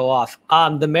Schwarber go off.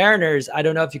 The Mariners, I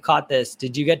don't know if you caught this.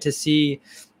 Did you get to see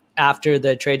after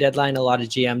the trade deadline, a lot of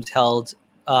GMs held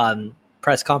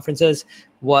press conferences,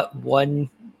 what one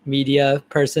media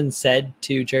person said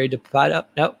to Jerry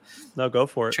DiPapato? No, go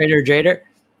for it.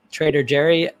 Trader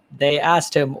Jerry, they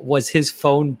asked him, was his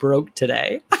phone broke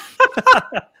today?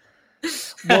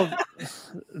 Well,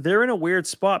 they're in a weird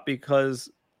spot because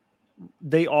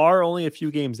they are only a few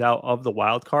games out of the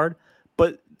wild card,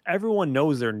 but everyone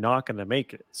knows they're not going to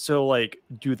make it. So, like,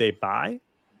 do they buy?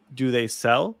 Do they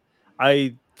sell?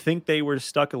 I think they were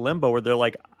stuck in limbo where they're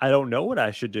like, I don't know what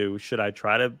I should do. Should I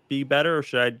try to be better or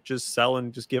should I just sell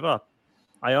and just give up?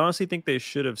 I honestly think they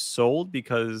should have sold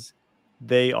because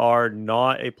they are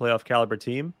not a playoff caliber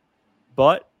team,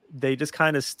 but they just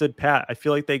kind of stood pat. I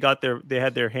feel like they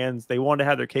had their hands, they wanted to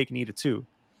have their cake and eat it too.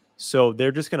 So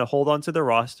they're just going to hold on to their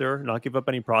roster, not give up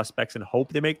any prospects and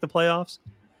hope they make the playoffs.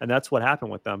 And that's what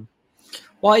happened with them.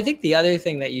 Well, I think the other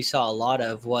thing that you saw a lot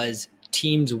of was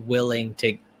teams willing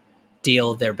to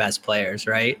deal their best players,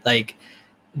 right? Like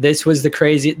this was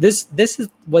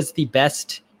was the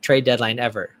best trade deadline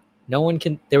ever.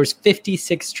 There was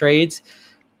 56 trades.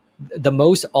 The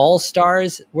most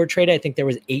all-stars were traded. I think there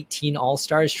was 18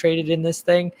 all-stars traded in this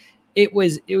thing. It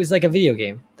was like a video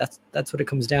game. That's what it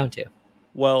comes down to.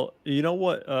 Well, you know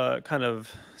what kind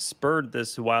of spurred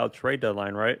this wild trade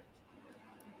deadline, right?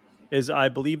 Is I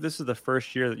believe this is the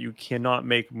first year that you cannot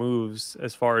make moves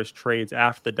as far as trades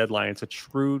after the deadline. It's a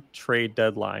true trade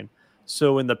deadline.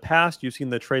 So in the past, you've seen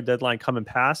the trade deadline come and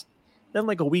pass. Then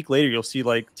like a week later, you'll see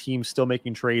like teams still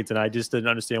making trades. And I just didn't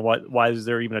understand why is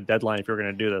there even a deadline if you're going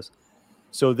to do this?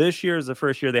 So this year is the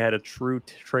first year they had a true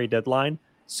trade deadline.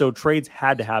 So trades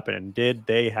had to happen. And did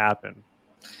they happen?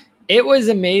 It was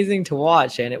amazing to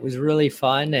watch, and it was really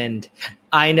fun. And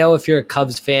I know if you're a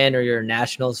Cubs fan or you're a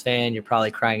Nationals fan, you're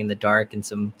probably crying in the dark in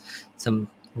some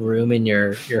room in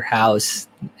your house,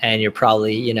 and you're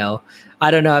probably,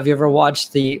 I don't know. Have you ever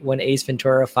watched when Ace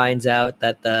Ventura finds out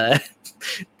that the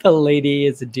lady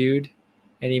is a dude,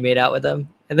 and he made out with him,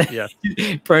 and then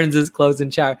he burns his clothes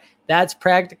in shower? That's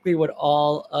practically what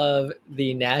all of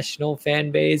the National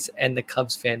fan base and the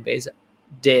Cubs fan base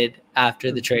did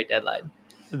after the trade deadline.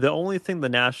 The only thing the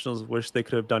Nationals wish they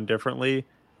could have done differently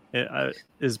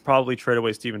is probably trade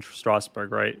away Steven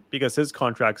Strasburg, right? Because his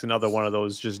contract's another one of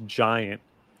those just giant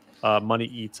money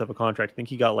eats of a contract. I think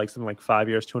he got like something like 5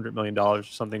 years, $200 million, or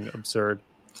something absurd.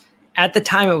 At the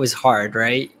time, it was hard,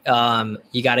 right?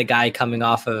 You got a guy coming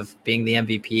off of being the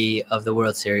MVP of the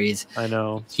World Series. I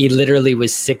know. He literally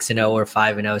was 6-0 or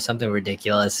 5-0, something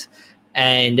ridiculous.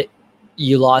 And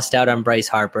you lost out on Bryce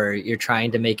Harper. You're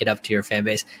trying to make it up to your fan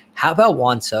base. How about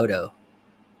Juan Soto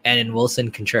and Wilson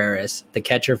Contreras, the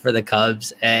catcher for the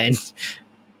Cubs and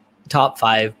top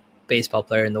 5 baseball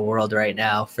player in the world right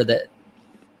now for the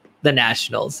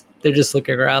Nationals? They're just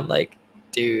looking around like,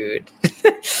 dude.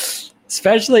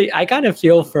 Especially, I kind of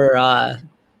feel for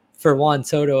Juan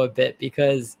Soto a bit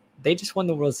because they just won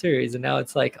the World Series, and now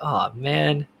it's like, oh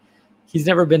man, he's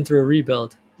never been through a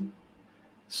rebuild.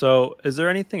 So, is there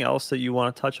anything else that you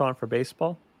want to touch on for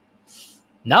baseball?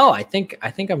 No, I think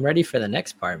I'm ready for the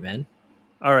next part, man.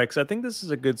 All right, because I think this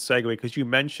is a good segue because you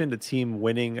mentioned a team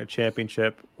winning a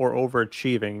championship or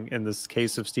overachieving in this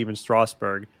case of Steven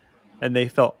Strasburg, and they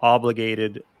felt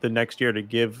obligated the next year to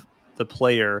give the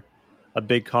player a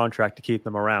big contract to keep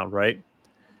them around, right?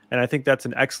 And I think that's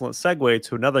an excellent segue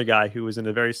to another guy who was in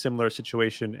a very similar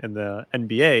situation in the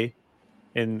NBA,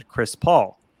 in Chris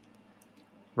Paul,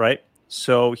 right?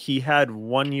 So he had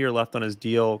 1 year left on his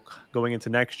deal going into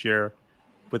next year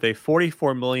with a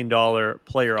 $44 million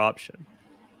player option.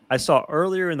 I saw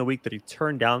earlier in the week that he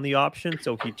turned down the option,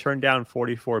 so he turned down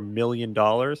 $44 million.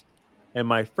 And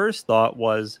my first thought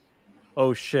was,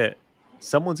 oh shit,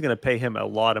 someone's going to pay him a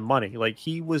lot of money. Like,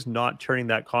 he was not turning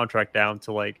that contract down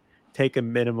to like take a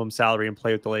minimum salary and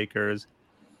play with the Lakers.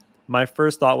 My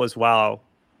first thought was, wow,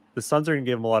 the Suns are going to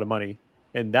give him a lot of money.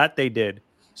 And that they did.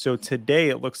 So today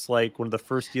it looks like one of the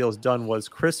first deals done was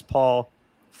Chris Paul,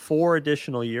 4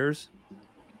 additional years.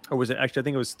 Or was it actually, I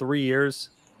think it was 3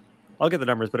 years. I'll get the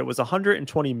numbers, but it was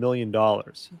 $120 million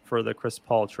for the Chris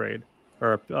Paul trade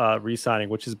or re-signing,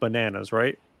 which is bananas,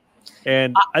 right?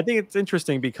 And I think it's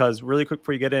interesting because, really quick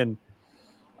before you get in,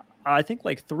 I think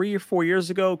like 3 or 4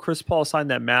 years ago, Chris Paul signed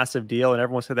that massive deal, and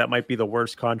everyone said that might be the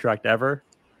worst contract ever.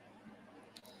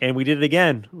 And we did it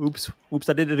again. Oops,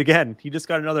 I did it again. He just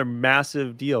got another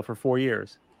massive deal for 4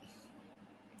 years.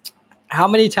 How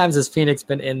many times has Phoenix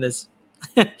been in this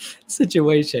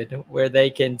situation where they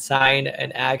can sign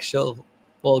an actual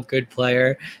good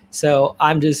player? So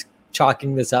I'm just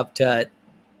chalking this up to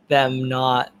them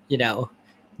not,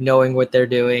 knowing what they're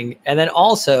doing. And then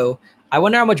also, I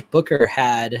wonder how much Booker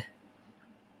had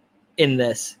in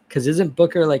this, because isn't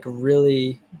Booker like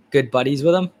really good buddies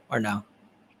with him, or no?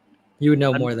 You would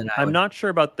know more than I would. I'm not sure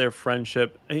about their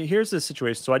friendship. Here's the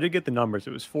situation. So I did get the numbers.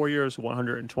 It was 4 years,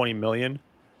 $120 million.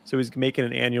 So he's making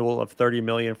an annual of $30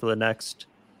 million for the next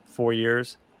 4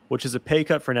 years, which is a pay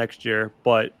cut for next year,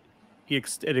 but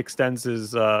it extends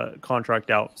his contract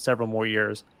out several more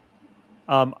years.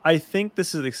 I think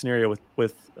this is the scenario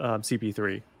with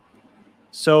CP3.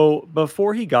 So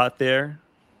before he got there,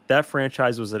 that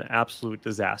franchise was an absolute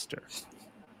disaster.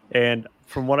 And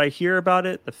from what I hear about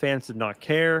it, the fans did not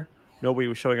care. Nobody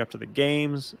was showing up to the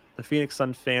games. The Phoenix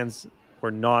Suns fans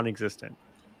were non-existent.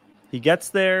 He gets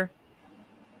there,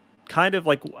 kind of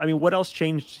like, I mean, what else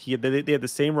changed? They had the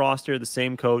same roster, the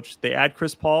same coach. They add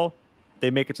Chris Paul,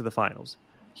 they make it to the finals.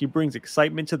 He brings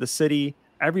excitement to the city.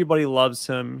 Everybody loves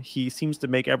him. He seems to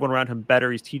make everyone around him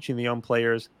better. He's teaching the young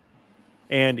players.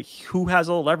 And who has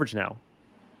all the leverage now?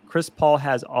 Chris Paul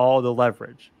has all the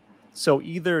leverage. So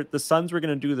either the Suns were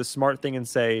going to do the smart thing and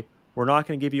say, we're not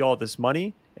going to give you all this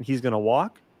money, and he's going to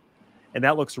walk. And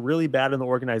that looks really bad in the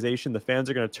organization. The fans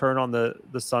are going to turn on the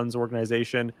Suns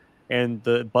organization, and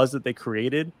the buzz that they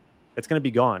created, it's going to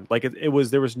be gone. Like there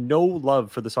was no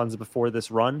love for the Suns before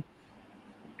this run,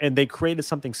 and they created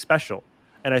something special.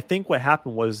 And I think what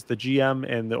happened was the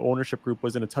GM and the ownership group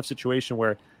was in a tough situation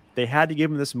where they had to give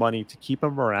him this money to keep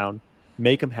him around,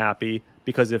 make him happy,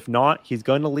 because if not, he's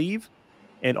going to leave.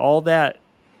 And all that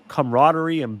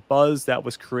camaraderie and buzz that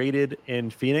was created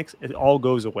in Phoenix, it all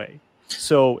goes away.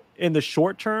 So in the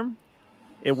short term,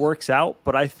 it works out.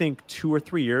 But I think 2 or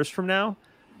 3 years from now,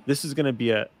 this is going to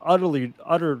be a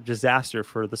utter disaster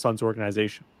for the Suns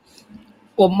organization.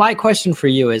 Well, my question for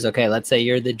you is, okay, let's say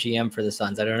you're the GM for the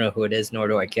Suns. I don't know who it is, nor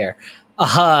do I care.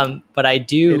 But I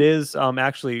do. It is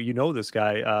actually, this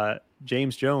guy,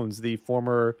 James Jones, the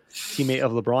former teammate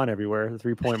of LeBron everywhere, the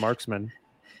 3-point marksman.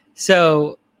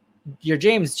 So you're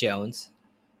James Jones.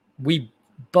 We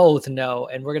both know,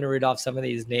 and we're going to read off some of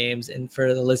these names. And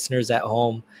for the listeners at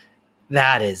home,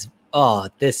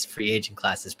 this free agent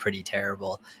class is pretty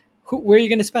terrible. Where are you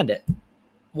going to spend it?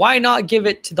 Why not give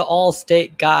it to the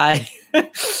all-state guy?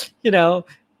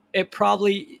 They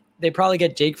probably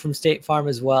get Jake from State Farm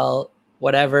as well.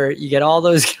 Whatever, you get all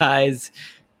those guys.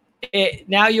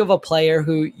 Now you have a player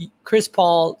who, Chris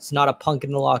Paul's not a punk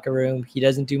in the locker room. He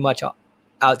doesn't do much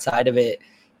outside of it.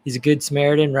 He's a good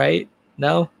Samaritan, right?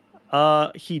 No?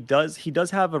 He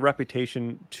does have a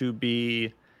reputation to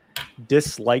be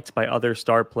disliked by other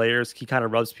star players. He kind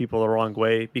of rubs people the wrong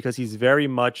way because he's very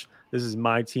much, this is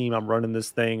my team, I'm running this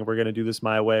thing, we're going to do this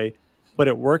my way. But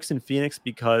it works in Phoenix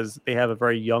because they have a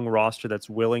very young roster that's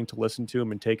willing to listen to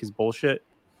him and take his bullshit.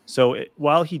 So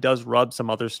while he does rub some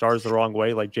other stars the wrong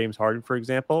way, like James Harden, for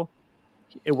example,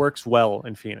 it works well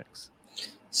in Phoenix.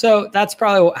 So that's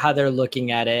probably how they're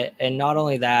looking at it. And not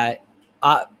only that,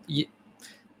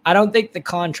 I don't think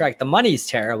the money's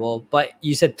terrible, but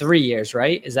you said 3 years,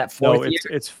 right? Is that 4th year?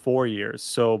 It's 4 years.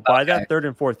 So by that 3rd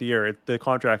and 4th year, the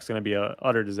contract's going to be an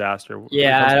utter disaster.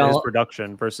 Yeah, his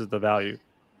production versus the value.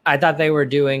 I thought they were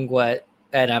doing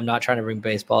and I'm not trying to bring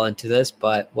baseball into this,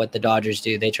 but what the Dodgers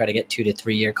do, they try to get 2 to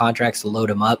 3 year contracts to load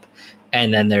them up.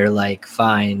 And then they're like,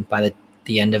 fine, by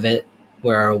the end of it,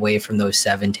 we're away from those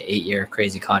 7 to 8 year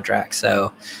crazy contracts.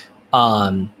 So,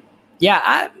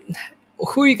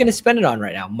 who are you going to spend it on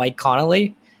right now? Mike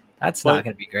Conley? That's not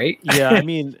going to be great. Yeah, I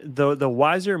mean, the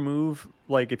wiser move,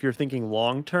 like if you're thinking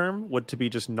long term, would to be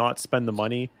just not spend the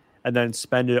money and then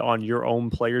spend it on your own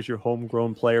players, your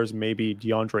homegrown players, maybe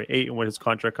DeAndre Ayton when his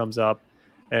contract comes up,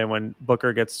 and when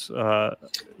Booker gets Booker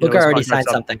already signed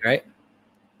something, right?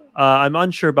 I'm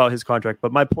unsure about his contract,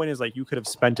 but my point is like you could have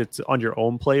spent it on your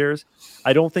own players.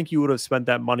 I don't think you would have spent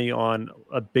that money on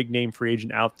a big name free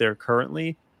agent out there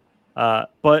currently.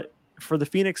 But for the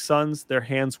Phoenix Suns, their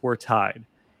hands were tied.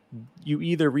 You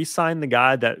either re-sign the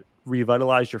guy that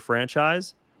revitalized your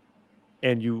franchise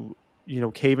and you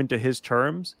cave into his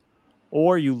terms,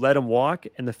 or you let him walk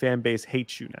and the fan base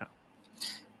hates you now.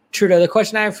 Trudeau, the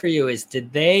question I have for you is,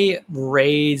 did they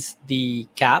raise the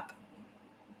cap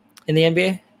in the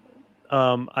NBA?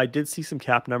 I did see some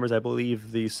cap numbers. I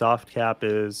believe the soft cap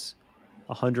is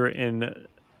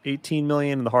 118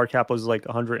 million and the hard cap was like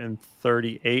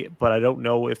 138, but I don't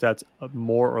know if that's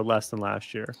more or less than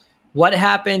last year. What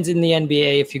happens in the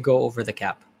NBA if you go over the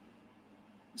cap?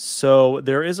 So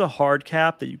there is a hard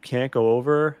cap that you can't go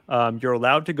over. You're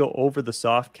allowed to go over the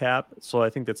soft cap. So I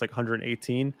think that's like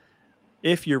 118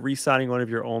 if you're re-signing one of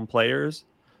your own players.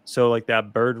 So like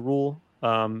that Bird rule,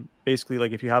 basically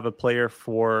like if you have a player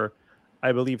for,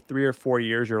 I believe 3 or 4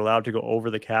 years, you're allowed to go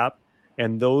over the cap.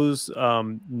 And those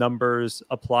numbers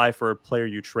apply for a player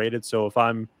you traded. So if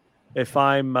I'm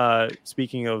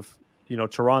speaking of,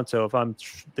 Toronto, if I'm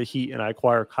the Heat and I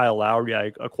acquire Kyle Lowry,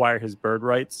 I acquire his bird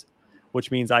rights,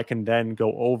 which means I can then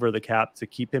go over the cap to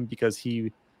keep him because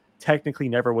he technically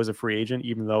never was a free agent,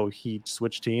 even though he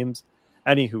switched teams.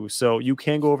 Anywho, so you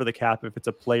can go over the cap if it's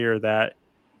a player that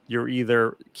you're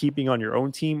either keeping on your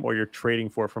own team or you're trading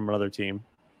from another team.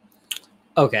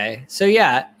 Okay. So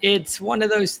yeah, it's one of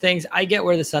those things. I get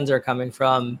where the Suns are coming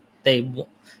from.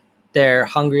 They're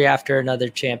hungry after another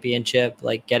championship,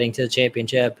 like getting to the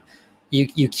championship.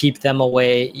 You keep them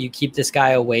away. You keep this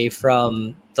guy away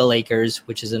from the Lakers,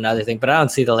 which is another thing. But I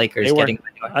don't see the Lakers getting him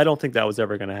anywhere. I don't think that was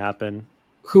ever going to happen.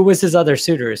 Who was his other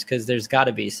suitors? Because there's got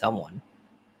to be someone.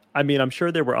 I mean, I'm sure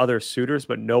there were other suitors,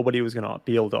 but nobody was going to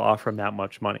be able to offer him that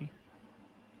much money.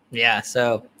 Yeah.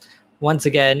 So once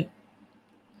again,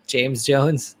 James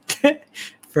Jones,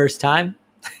 first time.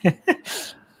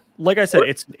 Like I said,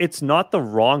 it's not the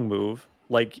wrong move.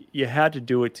 Like you had to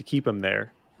do it to keep him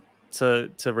there,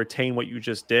 to retain what you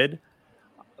just did.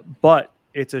 But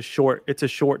it's a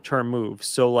short-term move.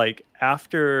 So like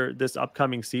after this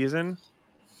upcoming season,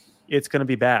 it's going to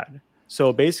be bad.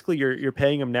 So basically you're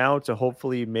paying him now to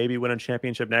hopefully maybe win a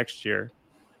championship next year,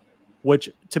 which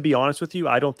to be honest with you,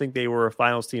 I don't think they were a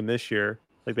finals team this year.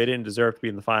 Like they didn't deserve to be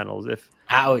in the finals.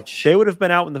 Ouch. They would have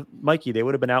been out in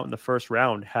the first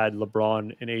round had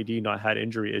LeBron and AD not had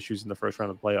injury issues in the first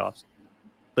round of the playoffs.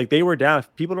 Like they were down.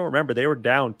 If people don't remember, they were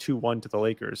down 2-1 to the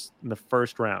Lakers in the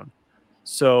first round.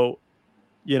 So,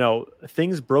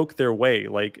 things broke their way.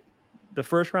 Like the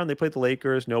first round, they played the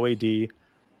Lakers, no AD.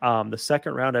 The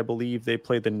second round, I believe they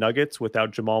played the Nuggets without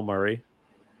Jamal Murray.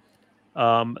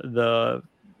 The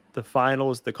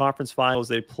finals, the conference finals,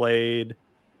 they played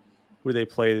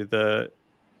the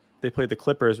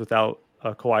Clippers without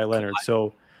Kawhi Leonard.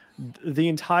 So the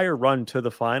entire run to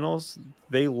the finals,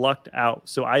 they lucked out.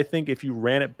 So I think if you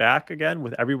ran it back again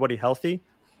with everybody healthy,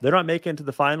 they're not making it to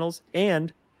the finals.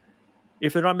 And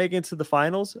if they're not making it to the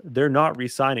finals, they're not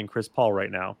re-signing Chris Paul right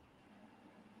now.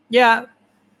 Yeah.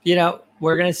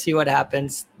 We're going to see what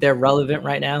happens. They're relevant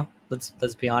right now. Let's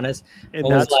be honest. And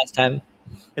when was the last time?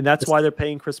 And that's why they're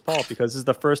paying Chris Paul, because this is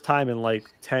the first time in like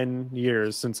 10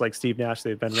 years since like Steve Nash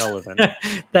they've been relevant.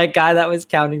 That guy that was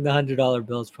counting the $100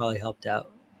 bills probably helped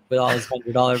out with all his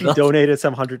 $100 bills. He donated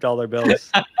some $100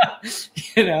 bills.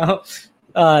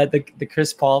 The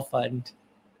Chris Paul fund.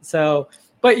 So,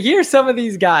 but here's some of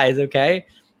these guys, okay?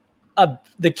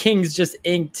 The Kings just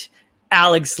inked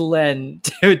Alex Len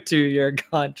to 2-year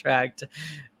contract.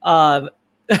 JaVale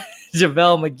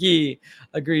McGee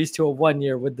agrees to a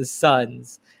 1-year with the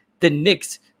Suns. The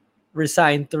Knicks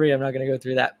resigned 3. I'm not going to go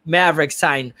through that. Mavericks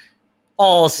signed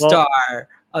all-star,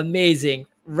 amazing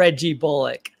Reggie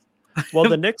Bullock. Well,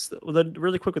 the Knicks,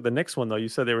 really quick with the Knicks one, though, you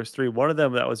said there was 3. One of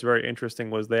them that was very interesting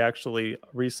was they actually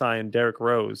re-signed Derrick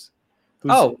Rose.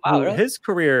 Really? His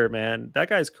career, man, that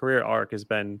guy's career arc has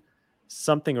been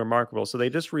something remarkable. So they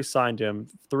just re-signed him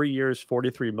 3 years,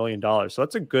 $43 million. So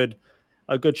that's a good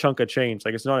chunk of change.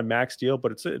 Like it's not a max deal,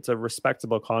 but it's a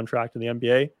respectable contract in the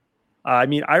NBA. I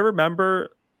mean, I remember,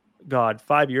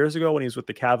 5 years ago when he was with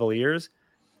the Cavaliers,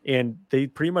 and they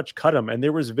pretty much cut him. And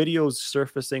there was videos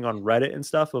surfacing on Reddit and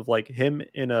stuff of like him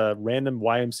in a random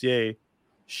YMCA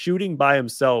shooting by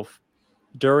himself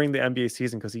during the NBA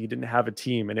season because he didn't have a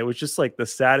team. And it was just like the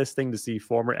saddest thing to see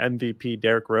former MVP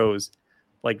Derrick Rose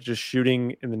like just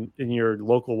shooting in your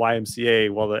local YMCA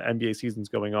while the NBA season's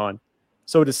going on.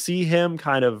 So to see him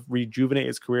kind of rejuvenate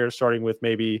his career, starting with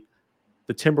maybe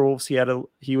the Timberwolves,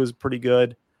 he was pretty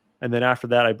good, and then after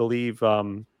that, I believe,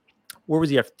 where was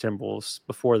he after Timberwolves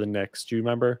before the Knicks? Do you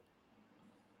remember?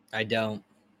 I don't.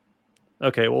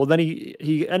 Okay, well then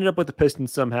he ended up with the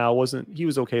Pistons somehow. He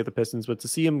was okay with the Pistons, but to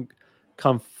see him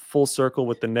come full circle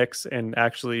with the Knicks and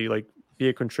actually like be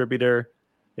a contributor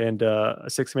and a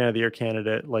sixth man of the year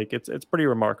candidate, like it's pretty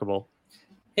remarkable.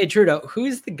 Hey Trudeau,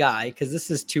 who's the guy? Because this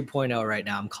is 2.0 right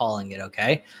now. I'm calling it.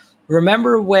 Okay.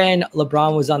 Remember when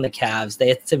LeBron was on the Cavs? They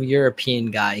had some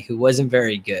European guy who wasn't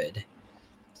very good.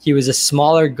 He was a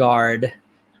smaller guard,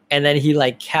 and then he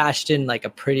like cashed in like a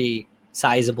pretty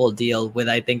sizable deal with,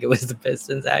 I think it was the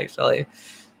Pistons actually.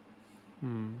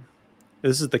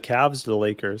 This is the Cavs or the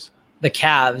Lakers? The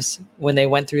Cavs, when they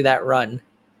went through that run.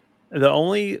 The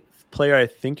only player I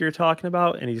think you're talking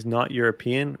about, and he's not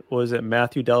European, was it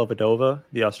Matthew Dellavedova,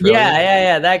 the Australian?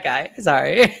 Yeah, that guy.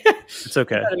 Sorry. It's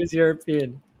okay. I thought he was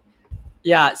European.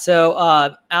 Yeah,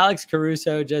 so Alex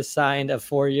Caruso just signed a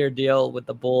 4-year deal with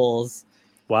the Bulls.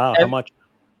 Wow, how much?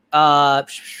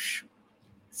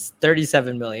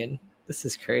 37 million. This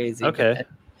is crazy. Okay.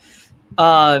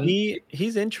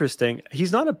 He's interesting.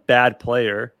 He's not a bad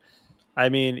player. I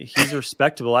mean, he's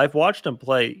respectable. I've watched him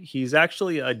play. He's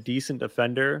actually a decent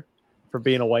defender for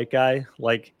being a white guy.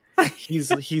 Like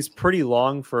he's pretty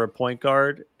long for a point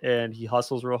guard, and he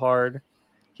hustles real hard.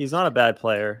 He's not a bad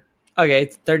player. Okay,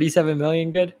 it's 37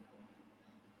 million good.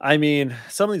 I mean,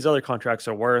 some of these other contracts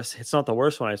are worse. It's not the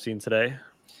worst one I've seen today.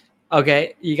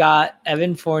 Okay, you got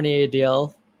Evan Fournier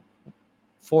deal,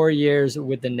 4 years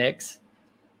with the Knicks.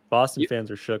 Boston fans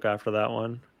are shook after that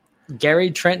one.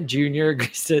 Gary Trent Jr.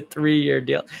 gets a 3-year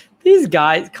deal. These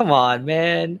guys, come on,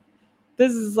 man.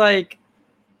 This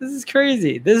is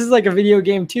crazy. This is like a video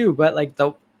game too, but like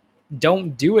the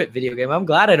don't do it video game. I'm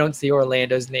glad I don't see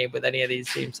Orlando's name with any of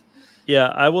these teams. Yeah,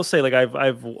 I will say like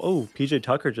PJ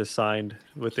Tucker just signed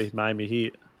with the Miami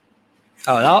Heat.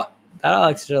 Oh, that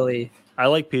actually. I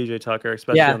like PJ Tucker,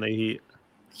 especially on the Heat.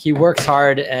 He works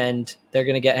hard, and they're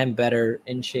gonna get him better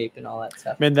in shape and all that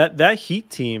stuff. Man, that Heat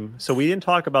team. So we didn't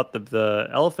talk about the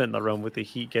elephant in the room with the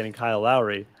Heat getting Kyle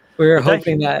Lowry. We were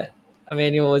hoping that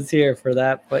Emmanuel was here for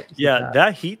that, but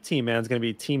that Heat team, man, is gonna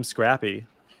be team scrappy.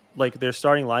 Like their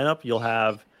starting lineup, you'll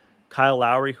have Kyle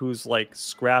Lowry, who's like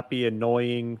scrappy,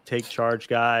 annoying, take charge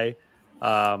guy.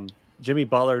 Jimmy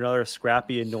Butler, another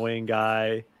scrappy, annoying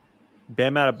guy.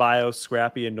 Bam Adebayo,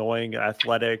 scrappy, annoying,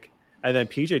 athletic. And then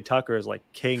PJ Tucker is like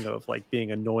king of like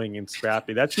being annoying and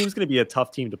scrappy. That team's going to be a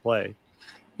tough team to play.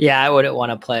 Yeah, I wouldn't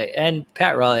want to play. And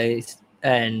Pat Riley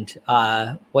and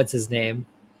what's his name?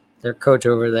 Their coach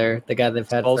over there, the guy they've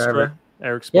had forever.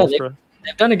 Eric Spoelstra. Yeah,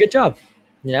 they've done a good job.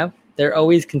 You know, they're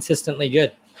always consistently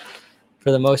good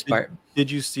for the most part. Did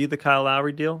you see the Kyle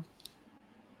Lowry deal?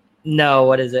 No,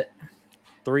 what is it?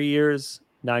 3 years,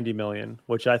 $90 million,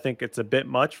 which I think it's a bit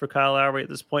much for Kyle Lowry at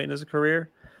this point in his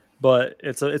career. But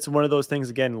it's one of those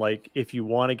things, again, like if you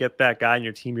want to get that guy in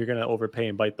your team, you're going to overpay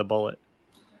and bite the bullet.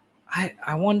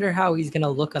 I wonder how he's going to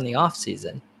look on the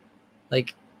offseason.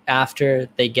 Like after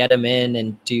they get him in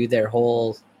and do their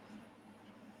whole,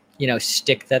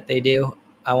 stick that they do.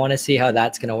 I want to see how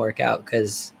that's going to work out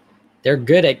because they're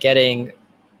good at getting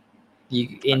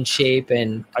you in shape.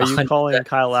 And are you calling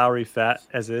Kyle Lowry fat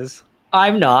as is?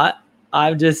 I'm not.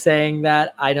 I'm just saying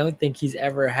that I don't think he's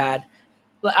ever had.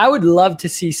 I would love to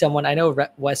see someone. I know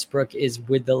Westbrook is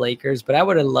with the Lakers, but I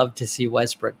would have loved to see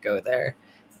Westbrook go there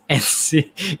and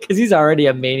see because he's already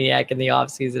a maniac in the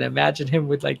offseason. Imagine him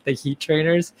with like the Heat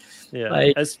trainers.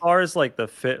 Yeah. As far as like the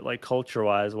fit, like culture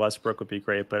wise, Westbrook would be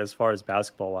great. But as far as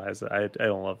basketball wise, I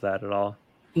don't love that at all.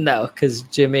 No, because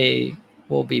Jimmy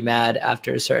will be mad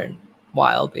after a certain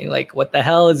while, being like, "What the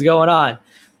hell is going on?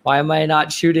 Why am I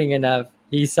not shooting enough?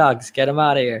 He sucks. Get him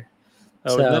out of here."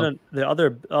 Oh, so, and then the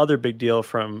other big deal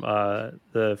from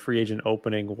the free agent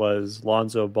opening was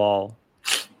Lonzo Ball.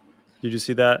 Did you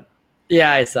see that?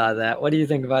 Yeah, I saw that. What do you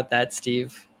think about that,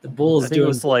 Steve? The Bulls doing it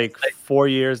was like 4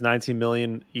 years, $19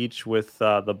 million each with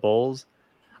the Bulls.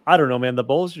 I don't know, man. The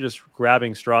Bulls are just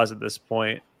grabbing straws at this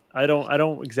point. I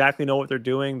don't exactly know what they're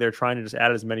doing. They're trying to just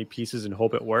add as many pieces and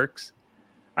hope it works.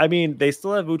 I mean, they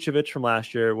still have Vucevic from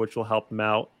last year, which will help them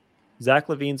out. Zach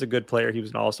LaVine's a good player. He was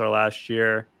an all-star last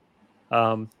year.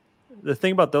 The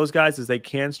thing about those guys is they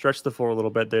can stretch the floor a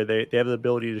little bit. They have the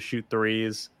ability to shoot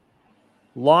threes.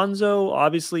 Lonzo,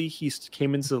 obviously, he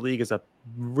came into the league as a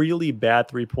really bad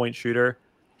three-point shooter.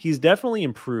 He's definitely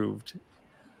improved.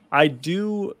 I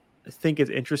do think it's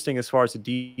interesting as far as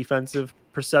the defensive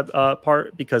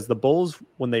part because the Bulls,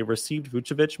 when they received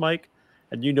Vucevic, Mike,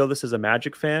 and you know this as a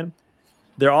Magic fan,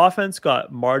 their offense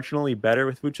got marginally better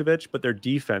with Vucevic, but their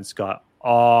defense got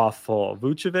awful.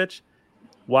 Vucevic,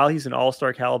 while he's an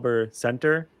all-star caliber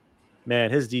center,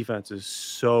 man, his defense is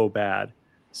so bad.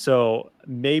 So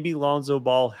maybe Lonzo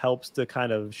Ball helps to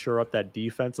kind of shore up that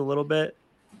defense a little bit,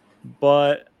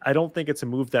 but I don't think it's a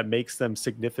move that makes them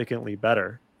significantly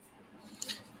better.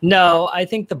 No, I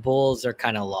think the Bulls are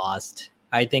kind of lost.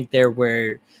 I think they're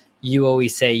where you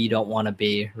always say you don't want to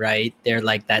be, right? They're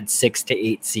like that 6 to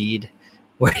 8 seed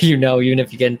where, even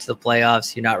if you get into the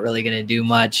playoffs, you're not really going to do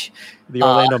much. The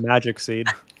Orlando Magic seed.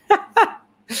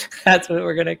 That's what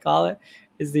we're going to call it,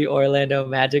 is the Orlando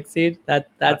Magic seed. That's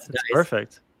nice.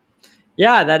 Perfect.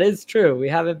 Yeah, that is true. We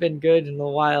haven't been good in a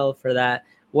while for that.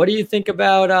 What do you think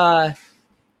about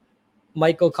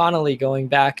Michael Connolly going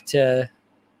back to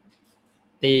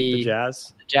the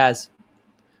Jazz? The Jazz.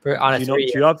 Do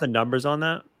you have the numbers on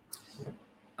that?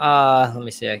 Let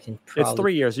me see. I can. It's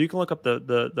 3 years. You can look up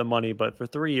the money, but for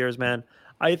 3 years, man,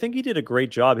 I think he did a great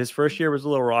job. His first year was a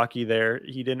little rocky there.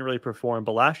 He didn't really perform,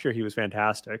 but last year he was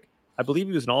fantastic. I believe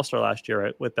he was an all-star last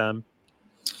year with them.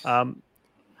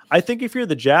 I think if you're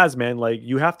the Jazz, man, like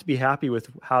you have to be happy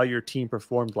with how your team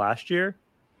performed last year.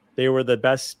 They were the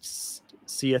best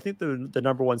seed. I think the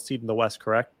number 1 seed in the West,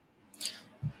 correct?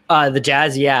 The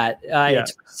Jazz, yeah.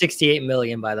 It's $68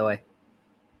 million, by the way.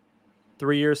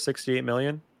 3 years, $68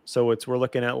 million. So we're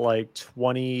looking at like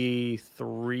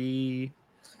 23,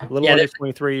 a little under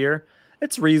 23 a year.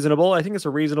 It's reasonable. I think it's a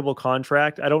reasonable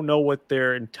contract. I don't know what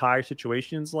their entire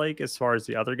situation is like as far as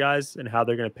the other guys and how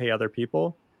they're going to pay other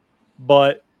people.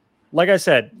 But like I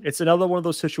said, it's another one of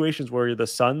those situations where you're the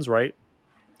Suns, right?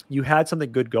 You had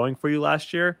something good going for you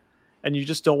last year, and you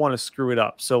just don't want to screw it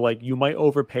up. So like you might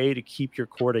overpay to keep your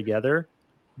core together,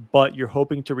 but you're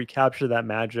hoping to recapture that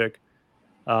magic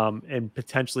and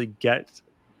potentially get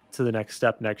to the next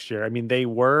step next year. I mean,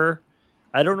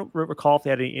 I don't recall if they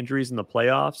had any injuries in the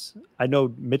playoffs. I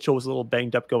know Mitchell was a little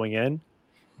banged up going in,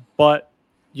 but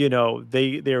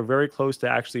they are very close to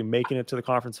actually making it to the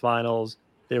conference finals.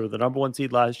 They were the number 1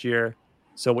 seed last year.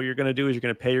 So what you're going to do is you're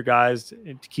going to pay your guys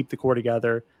to keep the core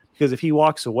together, because if he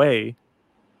walks away,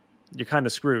 you're kind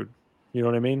of screwed. You know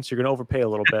what I mean? So you're going to overpay a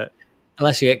little bit.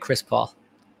 Unless you get Chris Paul.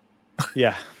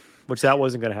 Yeah, which that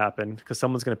wasn't going to happen because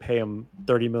someone's going to pay him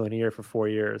 $30 million a year for 4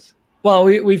 years. Well,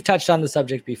 we've touched on the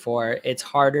subject before. It's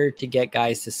harder to get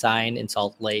guys to sign in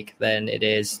Salt Lake than it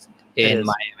is in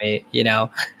Miami,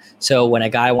 So when a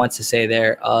guy wants to say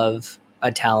they're of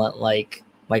a talent like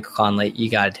Michael Conley,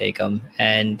 you got to take him.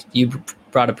 And you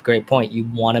brought up a great point. You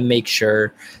want to make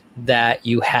sure that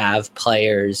you have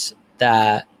players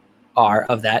that are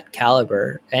of that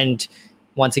caliber. And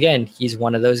once again, he's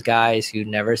one of those guys who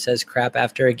never says crap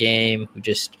after a game, who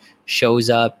just shows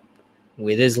up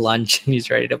with his lunch and he's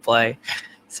ready to play.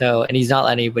 So, and he's not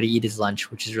letting anybody eat his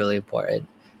lunch, which is really important.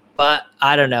 But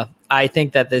I don't know. I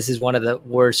think that this is one of the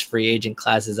worst free agent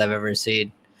classes I've ever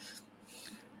seen.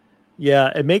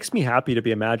 Yeah, it makes me happy to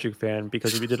be a Magic fan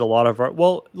because we did a lot of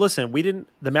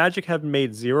the Magic have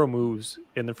made 0 moves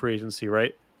in the free agency,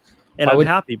 right? And I'm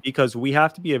happy because we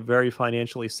have to be a very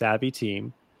financially savvy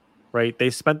team, right? They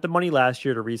spent the money last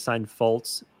year to re-sign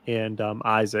Fultz and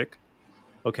Isaac.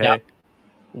 Okay. Yeah.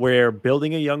 We're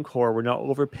building a young core. We're not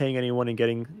overpaying anyone and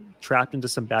getting trapped into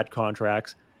some bad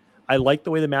contracts. I like the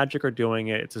way the Magic are doing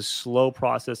it. It's a slow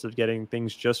process of getting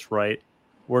things just right.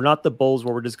 We're not the Bulls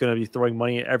where we're just going to be throwing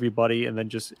money at everybody and then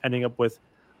just ending up with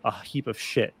a heap of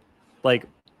shit. Like,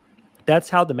 that's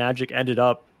how the Magic ended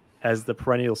up as the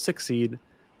perennial 6 seed,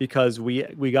 because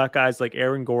we got guys like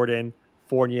Aaron Gordon,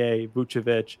 Fournier,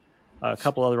 Vucevic, a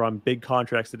couple other on big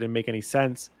contracts that didn't make any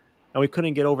sense. And we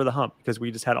couldn't get over the hump because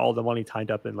we just had all the money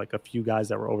tied up in like a few guys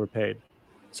that were overpaid.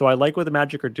 So I like what the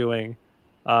Magic are doing.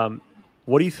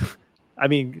 What do you I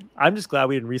mean, I'm just glad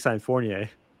we didn't re-sign Fournier.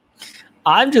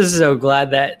 I'm just so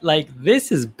glad that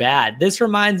this is bad. This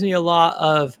reminds me a lot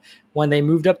of when they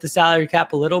moved up the salary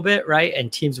cap a little bit, right?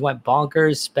 And teams went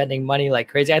bonkers, spending money like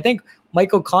crazy. I think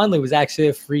Michael Conley was actually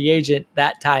a free agent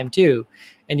that time too.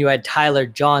 And you had Tyler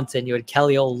Johnson, you had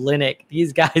Kelly Olynyk,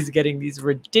 these guys getting these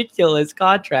ridiculous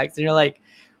contracts. And you're like,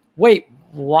 wait,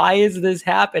 why is this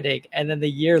happening? And then the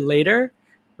year later,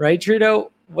 right,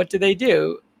 Trudeau, what did they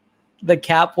do? The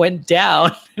cap went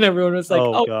down and everyone was like,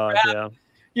 oh God, crap. Yeah.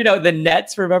 The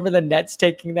Nets, remember the Nets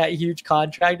taking that huge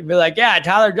contract and be like, yeah,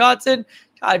 Tyler Johnson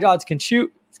can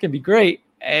shoot. It's going to be great.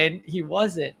 And he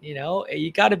wasn't,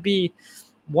 you got to be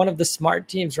one of the smart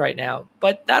teams right now.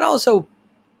 But that also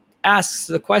asks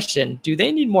the question, do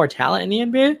they need more talent in the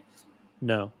NBA?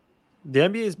 No. The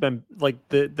NBA has been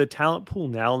the talent pool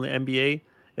now in the NBA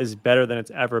is better than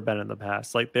it's ever been in the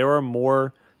past. Like, there are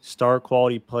more star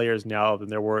quality players now than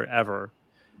there were ever.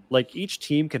 Like each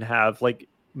team can have like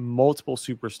multiple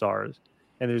superstars,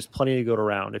 and there's plenty to go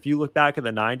around. If you look back in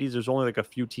the 90s, there's only like a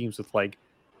few teams with like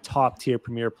top tier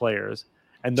premier players,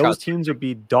 and those teams would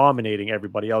be dominating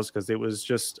everybody else because it was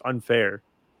just unfair.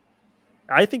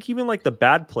 I think even like the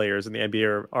bad players in the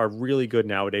NBA are really good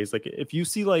nowadays. Like if you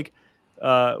see like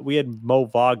we had Mo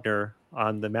Wagner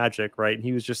on the Magic, right? And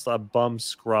he was just a bum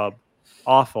scrub,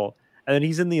 awful. And then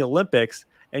he's in the Olympics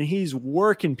and he's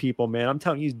working people, man. I'm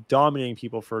telling you, he's dominating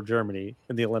people for Germany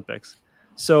in the Olympics.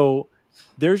 So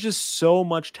there's just so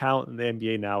much talent in the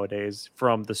NBA nowadays,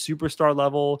 from the superstar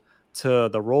level to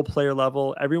the role player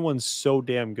level. Everyone's so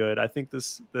damn good. I think the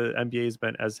NBA has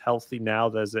been as healthy now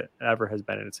as it ever has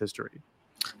been in its history.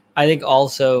 I think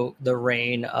also the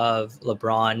reign of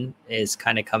LeBron is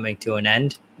kind of coming to an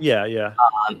end. Yeah.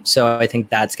 So I think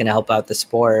that's going to help out the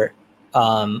sport.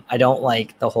 I don't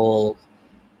like the whole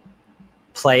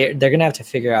player. They're going to have to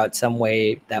figure out some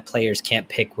way that players can't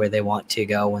pick where they want to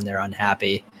go when they're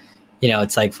unhappy. You know,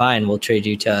 it's like, fine, we'll trade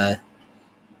you to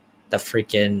the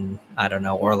freaking, I don't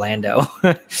know, Orlando,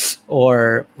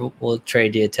 or we'll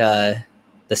trade you to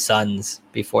the Suns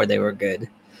before they were good.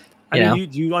 Do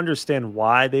you understand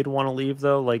why they'd want to leave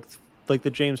though? Like the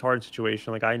James Harden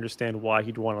situation. Like I understand why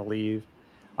he'd want to leave.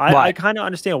 I kind of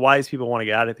understand why these people want to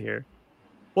get out of here.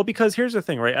 Well, because here's the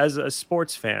thing, right? As a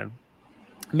sports fan,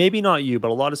 maybe not you,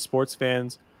 but a lot of sports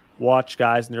fans watch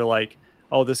guys and they're like,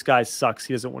 "Oh, this guy sucks.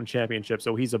 He doesn't win championships.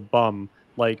 So he's a bum."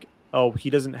 Like, "Oh, he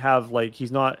doesn't have like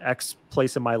he's not X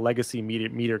place in my legacy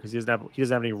meter because he doesn't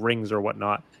have any rings or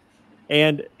whatnot."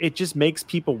 And it just makes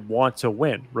people want to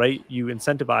win, right? You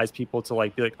incentivize people to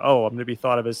like be like, "Oh, I'm going to be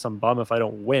thought of as some bum if I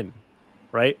don't win,"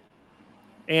 right?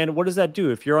 And what does that do?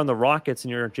 If you're on the Rockets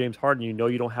and you're James Harden, you know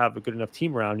you don't have a good enough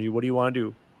team around you. What do you want to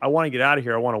do? I want to get out of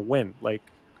here. I want to win, like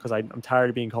because I'm tired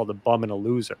of being called a bum and a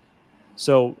loser.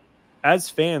 So, as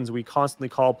fans, we constantly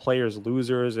call players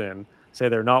losers and say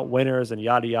they're not winners and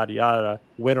yada yada yada.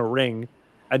 Win a ring.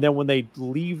 And then when they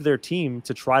leave their team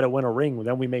to try to win a ring,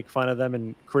 then we make fun of them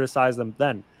and criticize them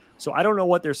then. So I don't know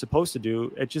what they're supposed to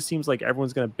do. It just seems like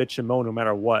everyone's going to bitch and moan no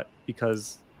matter what,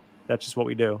 because that's just what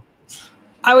we do.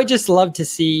 I would just love to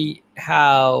see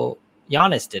how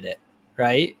Giannis did it,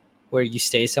 right? Where you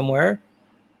stay somewhere.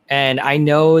 And I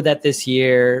know that this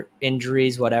year,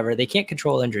 injuries, whatever, they can't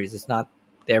control injuries. It's not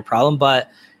their problem. But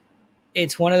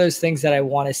it's one of those things that I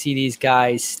want to see these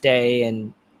guys stay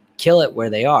and kill it where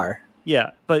they are.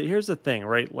 Yeah, but here's the thing,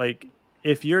 right? Like,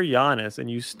 if you're Giannis and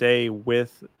you stay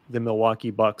with the Milwaukee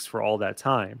Bucks for all that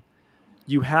time,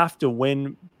 you have to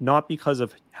win not because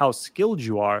of how skilled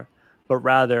you are, but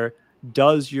rather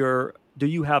do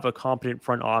you have a competent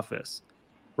front office,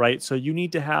 right? So you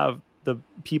need to have the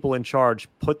people in charge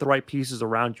put the right pieces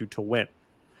around you to win.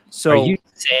 So are you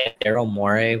saying Daryl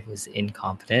Morey was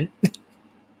incompetent?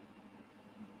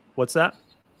 What's that?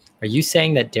 Are you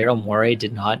saying that Daryl Morey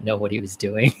did not know what he was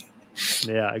doing?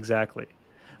 Yeah, exactly.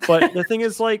 But the thing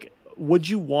is, like, would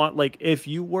you want, like, if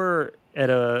you were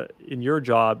in your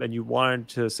job and you wanted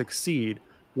to succeed,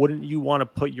 wouldn't you want to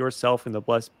put yourself in the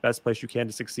best place you can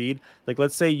to succeed? Like,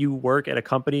 let's say you work at a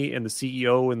company and the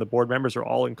CEO and the board members are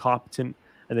all incompetent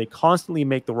and they constantly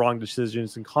make the wrong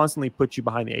decisions and constantly put you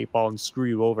behind the 8 ball and screw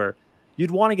you over.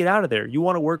 You'd want to get out of there. You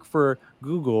want to work for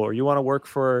Google, or you want to work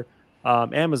for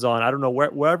Amazon. I don't know,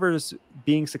 wherever's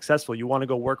being successful, you want to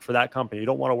go work for that company. You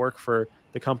don't want to work for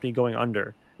the company going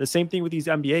under. The same thing with these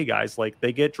NBA guys. Like,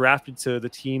 they get drafted to the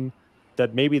team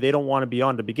that maybe they don't want to be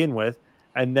on to begin with,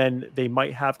 and then they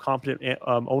might have competent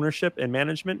ownership and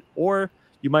management. Or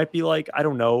you might be like, I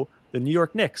don't know, the New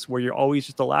York Knicks, where you're always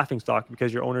just a laughingstock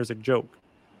because your owner's a joke.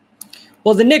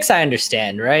 Well, the Knicks, I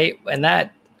understand, right? And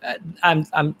that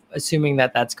I'm assuming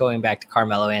that that's going back to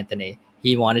Carmelo Anthony.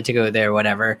 He wanted to go there,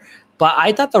 whatever. But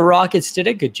I thought the Rockets did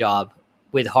a good job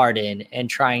with Harden and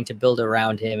trying to build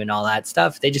around him and all that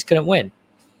stuff. They just couldn't win.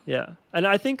 Yeah. And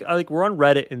I think we're on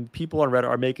Reddit, and people on Reddit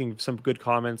are making some good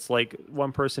comments. Like,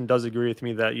 one person does agree with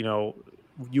me that, you know,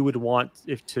 you would want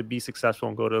if to be successful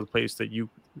and go to the place that you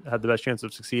have the best chance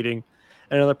of succeeding.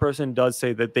 And another person does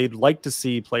say that they'd like to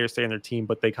see players stay on their team,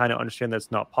 but they kind of understand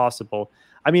that's not possible.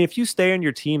 I mean, if you stay on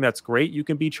your team, that's great. You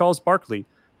can be Charles Barkley.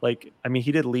 Like, I mean,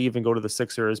 he did leave and go to the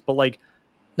Sixers, but like,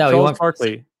 no, Charles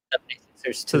Barkley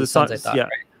to the Suns, I thought, yeah,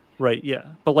 right, yeah.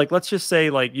 But like, let's just say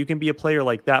like you can be a player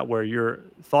like that where you're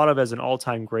thought of as an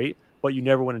all-time great, but you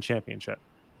never win a championship,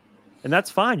 and that's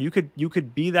fine. You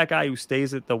could be that guy who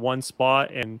stays at the one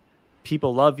spot and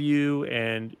people love you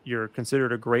and you're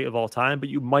considered a great of all time, but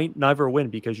you might never win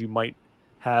because you might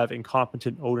have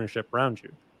incompetent ownership around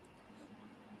you.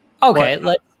 Okay,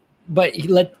 but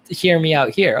let hear me out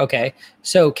here. Okay,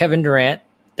 so Kevin Durant,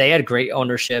 they had great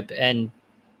ownership, and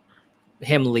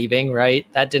him leaving, right?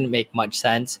 That didn't make much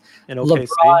sense. In OKC.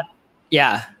 LeBron,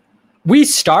 yeah. We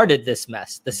started this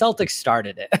mess. The Celtics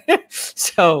started it.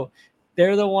 So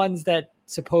they're the ones that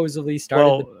supposedly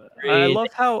started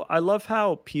I love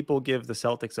how people give the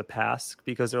Celtics a pass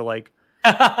because they're like,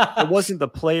 it wasn't the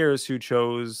players who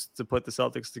chose to put the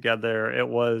Celtics together. It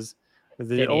was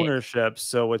the ownership.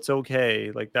 So it's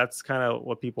okay. Like that's kind of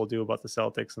what people do about the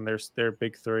Celtics and their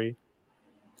big three.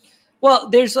 Well,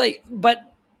 there's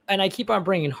and I keep on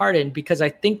bringing Harden because I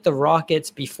think the Rockets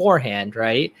beforehand,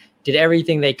 right, did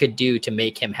everything they could do to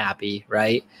make him happy,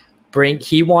 right?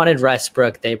 He wanted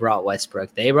Westbrook, they brought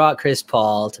Westbrook. They brought Chris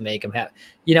Paul to make him happy.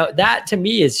 You know, that to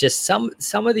me is just some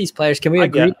of these players. Can we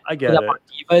agree? I get it.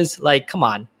 Divas? Like, come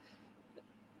on.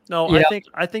 No,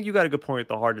 I think you got a good point with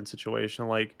the Harden situation.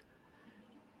 Like,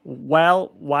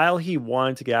 while he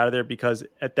wanted to get out of there, because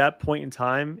at that point in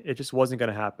time, it just wasn't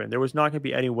going to happen. There was not going to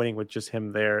be any winning with just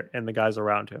him there and the guys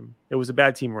around him. It was a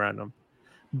bad team around him.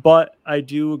 But I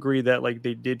do agree that like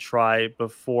they did try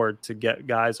before to get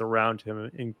guys around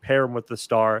him and pair him with the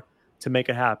star to make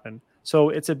it happen. So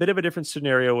it's a bit of a different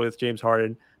scenario with James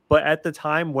Harden. But at the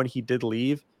time when he did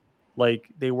leave, like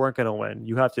they weren't going to win.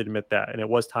 You have to admit that. And it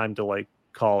was time to like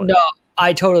call it. No,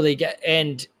 I totally get.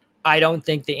 And I don't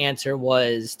think the answer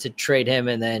was to trade him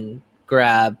and then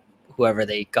grab whoever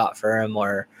they got for him,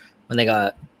 or when they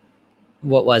got,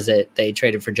 what was it? They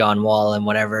traded for John Wall and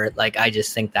whatever. Like, I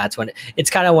just think that's when it's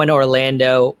kind of when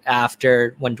Orlando,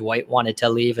 after when Dwight wanted to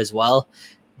leave as well,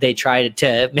 they tried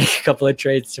to make a couple of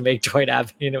trades to make Dwight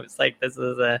happy. And it was like, this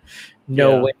is a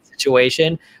no-win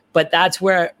situation. But that's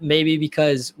where maybe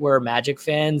because we're Magic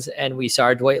fans and we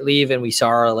saw Dwight leave and we saw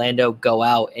Orlando go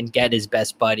out and get his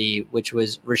best buddy, which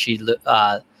was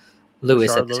Rashard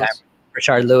Lewis at the time,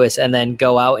 Rashard Lewis, and then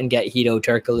go out and get Hedo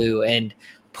Turkoglu and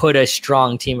put a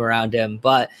strong team around him.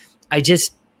 But I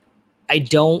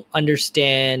don't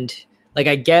understand. Like,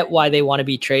 I get why they want to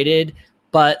be traded,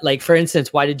 but like, for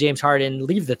instance, why did James Harden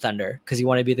leave the Thunder? Because he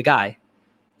wanted to be the guy.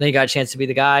 Then he got a chance to be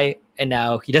the guy, and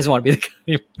now he doesn't want to be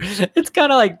the guy. It's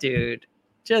kind of like, dude,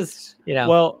 just, you know.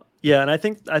 Well, yeah, and I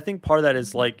think part of that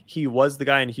is like he was the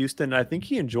guy in Houston. I think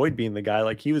he enjoyed being the guy.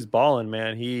 Like he was balling,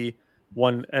 man. He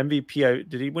won MVP.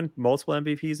 Did he win multiple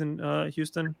MVPs in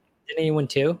Houston? Didn't he win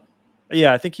 2?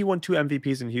 Yeah, I think he won 2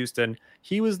 MVPs in Houston.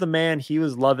 He was the man. He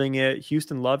was loving it.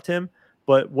 Houston loved him.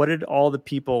 But what did all the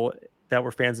people that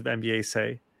were fans of NBA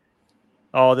say?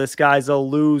 Oh, this guy's a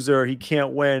loser. He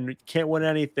can't win. He can't win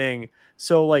anything.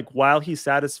 So, like, while he's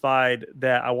satisfied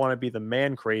that I want to be the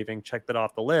man craving, check that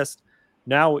off the list.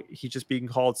 Now he's just being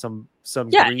called some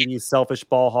greedy, selfish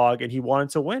ball hog, and he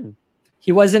wanted to win.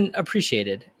 He wasn't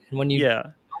appreciated. And when you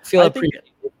feel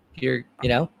appreciated, you're, you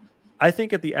know. I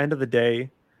think at the end of the day,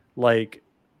 like,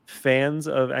 fans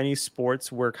of any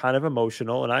sports were kind of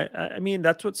emotional. And I mean,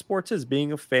 that's what sports is.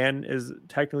 Being a fan is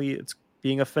technically, it's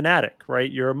being a fanatic,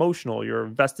 right? You're emotional, you're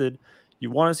invested,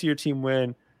 you want to see your team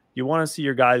win, you want to see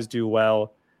your guys do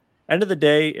well. End of the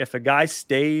day, if a guy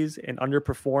stays and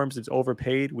underperforms, it's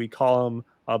overpaid, we call him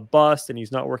a bust and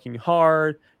he's not working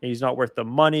hard and he's not worth the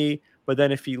money. But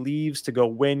then if he leaves to go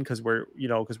win because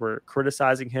we're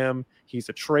criticizing him, he's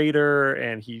a traitor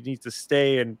and he needs to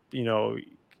stay and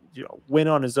win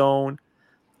on his own.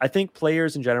 I think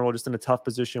players in general are just in a tough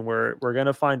position where we're going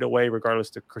to find a way regardless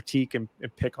to critique and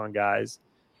pick on guys.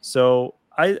 So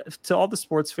to all the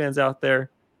sports fans out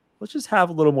there, let's just have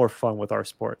a little more fun with our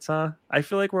sports, huh? I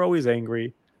feel like we're always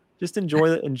angry. Just enjoy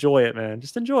it, man.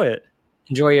 Just enjoy it.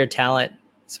 Enjoy your talent,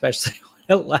 especially.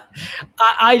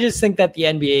 I just think that the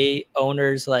NBA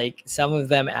owners, like some of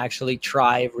them actually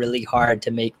try really hard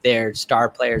to make their star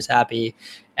players happy.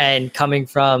 And coming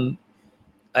from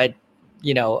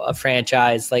a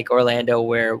franchise like Orlando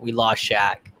where we lost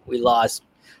Shaq, we lost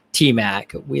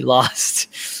T-Mac, we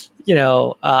lost,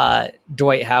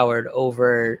 Dwight Howard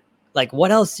over, like,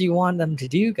 what else do you want them to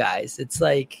do, guys? It's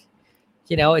like,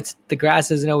 it's the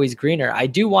grass isn't always greener. I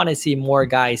do want to see more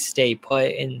guys stay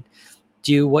put and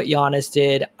do what Giannis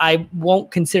did. I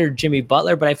won't consider Jimmy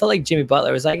Butler, but I felt like Jimmy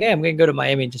Butler was like, hey, I'm going to go to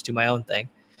Miami and just do my own thing.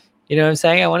 You know what I'm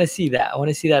saying? I want to see that. I want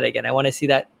to see that again. I want to see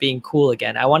that being cool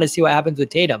again. I want to see what happens with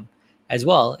Tatum as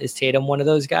well. Is Tatum one of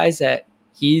those guys that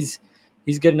he's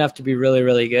good enough to be really,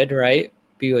 really good, right?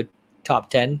 Be a top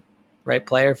 10, right,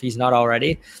 player if he's not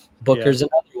already. Booker's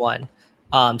another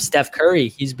one. Steph Curry,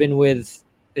 he's been with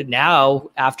now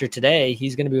after today,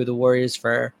 he's going to be with the Warriors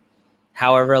for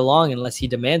however long unless he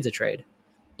demands a trade.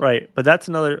 Right, but that's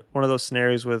another one of those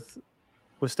scenarios with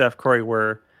Steph Curry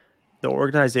where the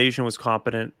organization was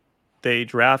competent. They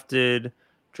drafted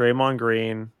Draymond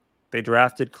Green. They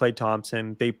drafted Klay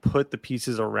Thompson. They put the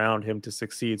pieces around him to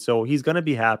succeed. So he's going to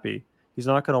be happy. He's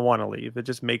not going to want to leave. It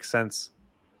just makes sense.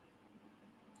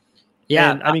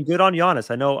 Yeah, and I mean, good on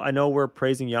Giannis. I know we're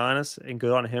praising Giannis and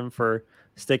good on him for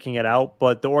sticking it out,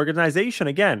 but the organization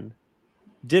again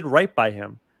did right by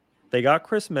him. They got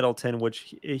Chris Middleton,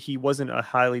 which he wasn't a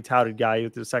highly touted guy. He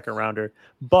was the second rounder,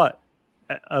 but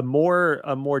a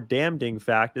more damning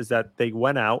fact is that they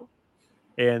went out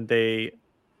and they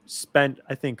spent,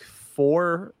 I think,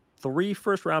 3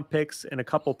 first-round picks and a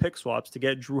couple pick swaps to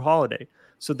get Drew Holiday.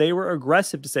 So they were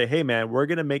aggressive to say, hey, man, we're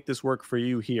going to make this work for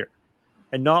you here.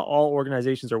 And not all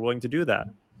organizations are willing to do that.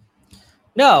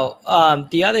 No.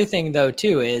 The other thing, though,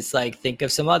 too, is like think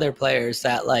of some other players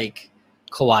that like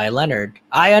Kawhi Leonard.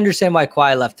 I understand why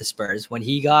Kawhi left the Spurs. When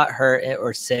he got hurt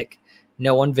or sick,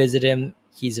 no one visited him.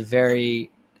 He's a very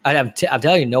I'm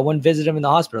telling you, no one visited him in the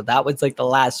hospital. That was like the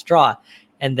last straw.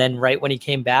 And then right when he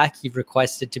came back, he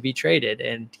requested to be traded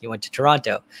and he went to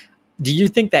Toronto. Do you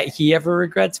think that he ever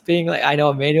regrets being like, I know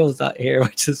Emmanuel's not here,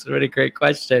 which is a really great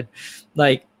question.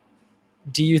 Like,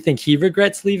 do you think he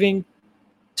regrets leaving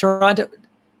Toronto?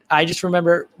 I just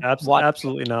remember.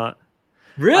 Absolutely not.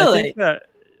 Really? I think that,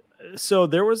 so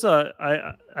there was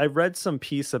I read some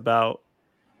piece about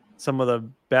some of the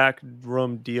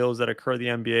backroom deals that occur in the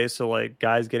NBA. So like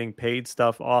guys getting paid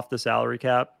stuff off the salary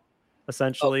cap,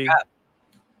 essentially. Oh,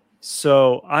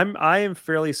 so I am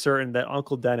fairly certain that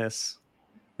Uncle Dennis,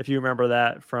 if you remember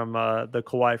that from the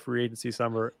Kawhi free agency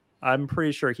summer, I'm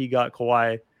pretty sure he got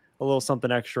Kawhi a little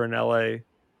something extra in LA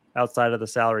outside of the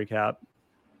salary cap.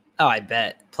 Oh, I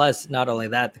bet. Plus, not only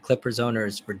that, the Clippers owner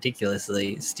is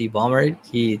ridiculously Steve Ballmer.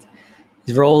 He's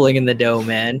rolling in the dough,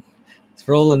 man. He's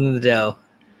rolling in the dough.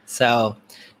 So,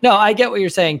 no, I get what you're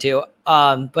saying too.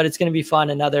 But it's going to be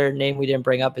fun. Another name we didn't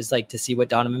bring up is like to see what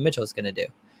Donovan Mitchell is going to do.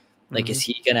 Like, is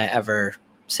he going to ever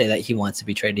say that he wants to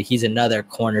be traded? He's another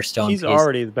cornerstone. He's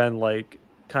already been like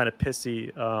kind of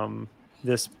pissy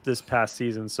this past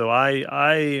season. So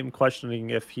I am questioning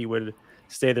if he would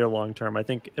stay there long term. I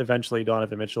think eventually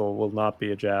Donovan Mitchell will not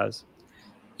be a Jazz.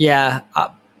 Yeah,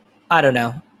 I don't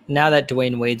know. Now that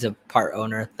Dwayne Wade's a part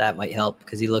owner, that might help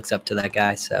because he looks up to that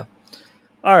guy. So,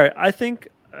 all right, I think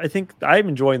I'm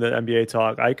enjoying the NBA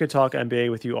talk. I could talk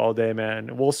NBA with you all day,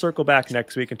 man. We'll circle back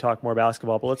next week and talk more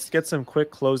basketball, but let's get some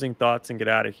quick closing thoughts and get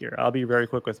out of here. I'll be very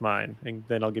quick with mine, and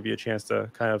then I'll give you a chance to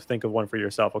kind of think of one for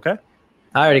yourself, okay?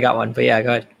 I already got one, but yeah, go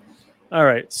ahead. All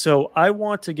right, so I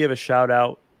want to give a shout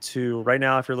out to right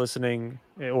now, if you're listening,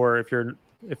 or if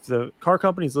the car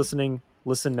company's listening,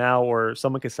 listen now, or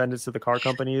someone can send it to the car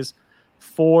companies,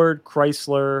 Ford,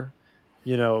 Chrysler,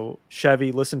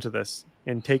 Chevy, listen to this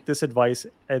and take this advice.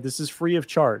 This is free of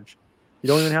charge. You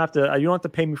don't have to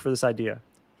pay me for this idea.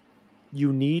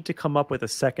 You need to come up with a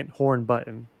second horn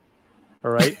button.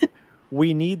 All right.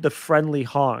 We need the friendly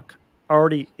honk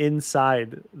already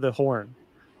inside the horn.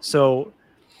 So,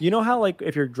 you know how like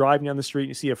if you're driving down the street,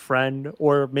 you see a friend,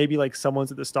 or maybe like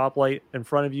someone's at the stoplight in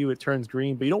front of you, it turns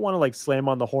green, but you don't want to like slam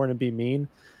on the horn and be mean.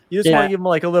 You just want to give them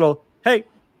like a little, hey,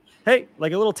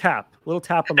 like a little tap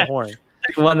on the horn.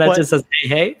 Like one that just says,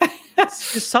 hey.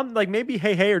 Just something like maybe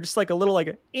hey, or just like a little like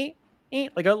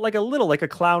a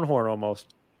clown horn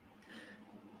almost.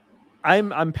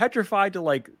 I'm petrified to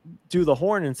like do the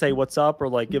horn and say what's up or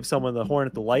like give someone the horn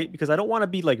at the light because I don't want to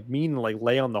be like mean and like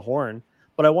lay on the horn.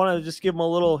 But I want to just give them a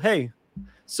little, hey.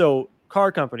 So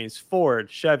car companies,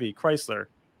 Ford, Chevy, Chrysler,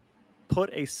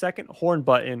 put a second horn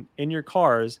button in your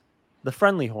cars, the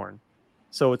friendly horn.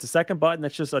 So it's a second button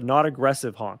that's just a not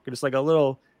aggressive honk. Just like a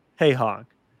little, hey honk.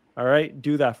 All right,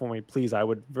 do that for me, please. I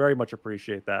would very much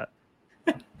appreciate that.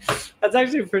 That's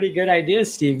actually a pretty good idea,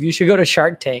 Steve. You should go to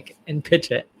Shark Tank and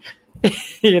pitch it.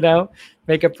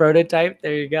 Make a prototype.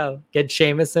 There you go. Get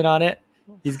Jameson on it.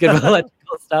 He's good with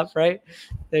electrical stuff, right?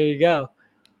 There you go.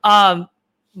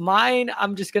 Mine,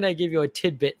 I'm just going to give you a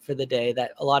tidbit for the day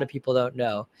that a lot of people don't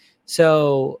know.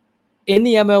 So in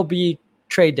the MLB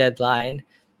trade deadline,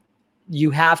 you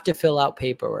have to fill out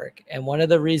paperwork. And one of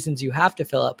the reasons you have to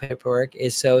fill out paperwork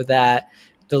is so that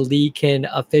the league can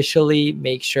officially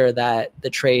make sure that the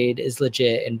trade is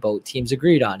legit and both teams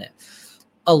agreed on it.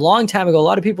 A long time ago, a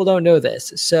lot of people don't know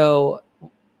this. So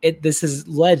this is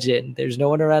legend. There's no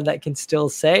one around that can still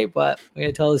say, but I'm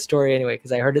going to tell the story anyway,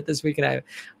 because I heard it this week and I'm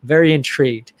very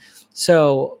intrigued.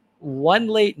 So one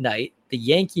late night, the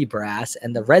Yankee brass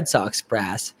and the Red Sox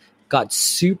brass got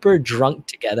super drunk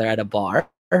together at a bar,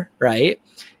 right?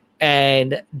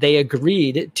 And they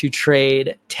agreed to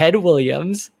trade Ted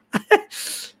Williams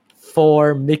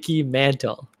for Mickey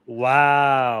Mantle.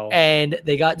 Wow. And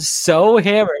they got so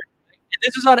hammered.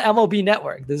 This was on MLB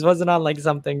Network. This wasn't on like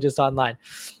something just online.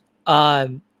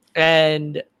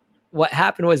 And what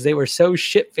happened was they were so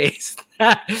shit-faced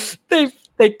that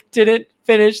they didn't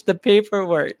finish the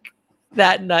paperwork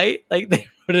that night. Like they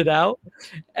put it out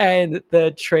and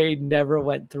the trade never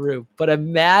went through. But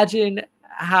imagine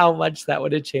how much that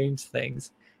would have changed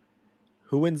things.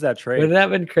 Who wins that trade? Wouldn't that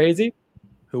have been crazy?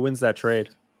 Who wins that trade?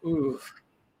 Ooh.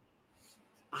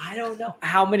 I don't know.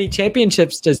 How many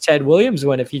championships does Ted Williams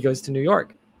win if he goes to New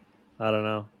York? I don't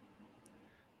know.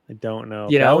 I don't know.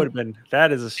 That would have been.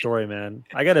 That is a story, man.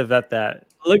 I gotta vet that.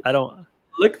 Look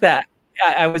that.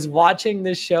 I was watching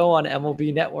this show on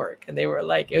MLB Network, and they were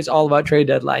like, it was all about trade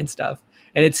deadline stuff,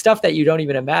 and it's stuff that you don't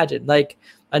even imagine. Like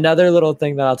another little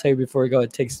thing that I'll tell you before we go,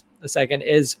 it takes a second,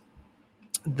 is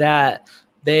that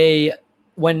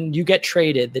when you get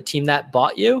traded, the team that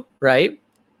bought you, right,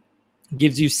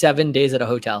 gives you 7 days at a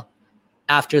hotel.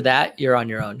 After that, you're on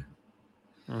your own.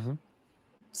 Mm-hmm.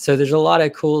 So there's a lot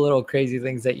of cool little crazy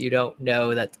things that you don't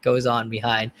know that goes on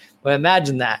behind. But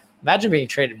imagine that. Imagine being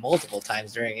traded multiple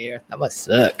times during a year. That must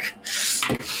suck.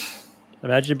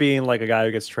 Imagine being like a guy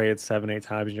who gets traded 7-8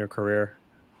 times in your career.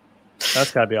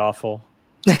 That's got to be awful.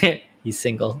 He's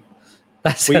single.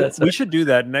 We should do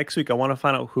that next week. I want to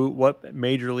find out what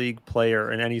major league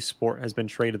player in any sport has been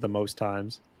traded the most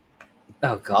times.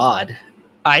 Oh, God.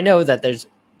 I know that there's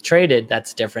traded.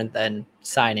 That's different than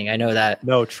signing. I know that.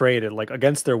 No, traded, like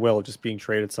against their will, just being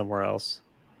traded somewhere else.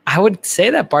 I would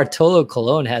say that Bartolo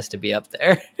Colon has to be up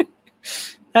there.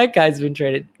 That guy's been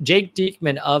traded. Jake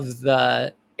Diekman of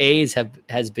the A's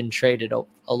has been traded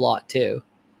a lot too.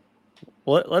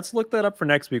 Well, let's look that up for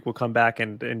next week. We'll come back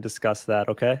and discuss that,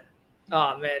 okay?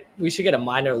 Oh, man. We should get a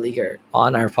minor leaguer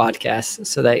on our podcast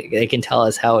so that they can tell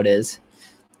us how it is.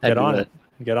 Get on it.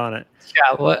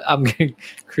 Yeah, I'm going to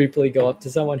creepily go up to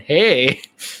someone. Hey,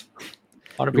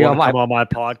 want to come on my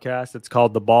podcast? It's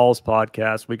called the Balls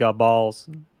Podcast. We got balls.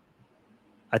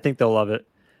 I think they'll love it.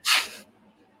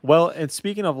 Well, and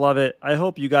speaking of love it, I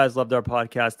hope you guys loved our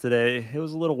podcast today. It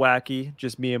was a little wacky,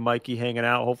 just me and Mikey hanging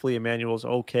out. Hopefully Emmanuel's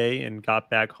okay and got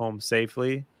back home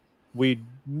safely. We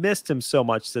missed him so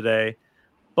much today.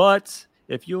 But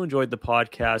if you enjoyed the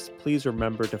podcast, please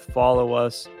remember to follow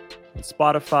us on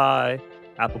Spotify,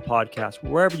 Apple Podcasts,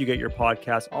 wherever you get your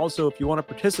podcasts. Also, if you want to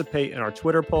participate in our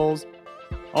Twitter polls,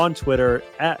 on Twitter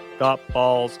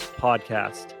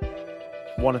 @GotBallsPodcast.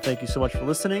 I want to thank you so much for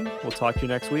listening. We'll talk to you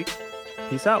next week.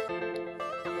 Peace out.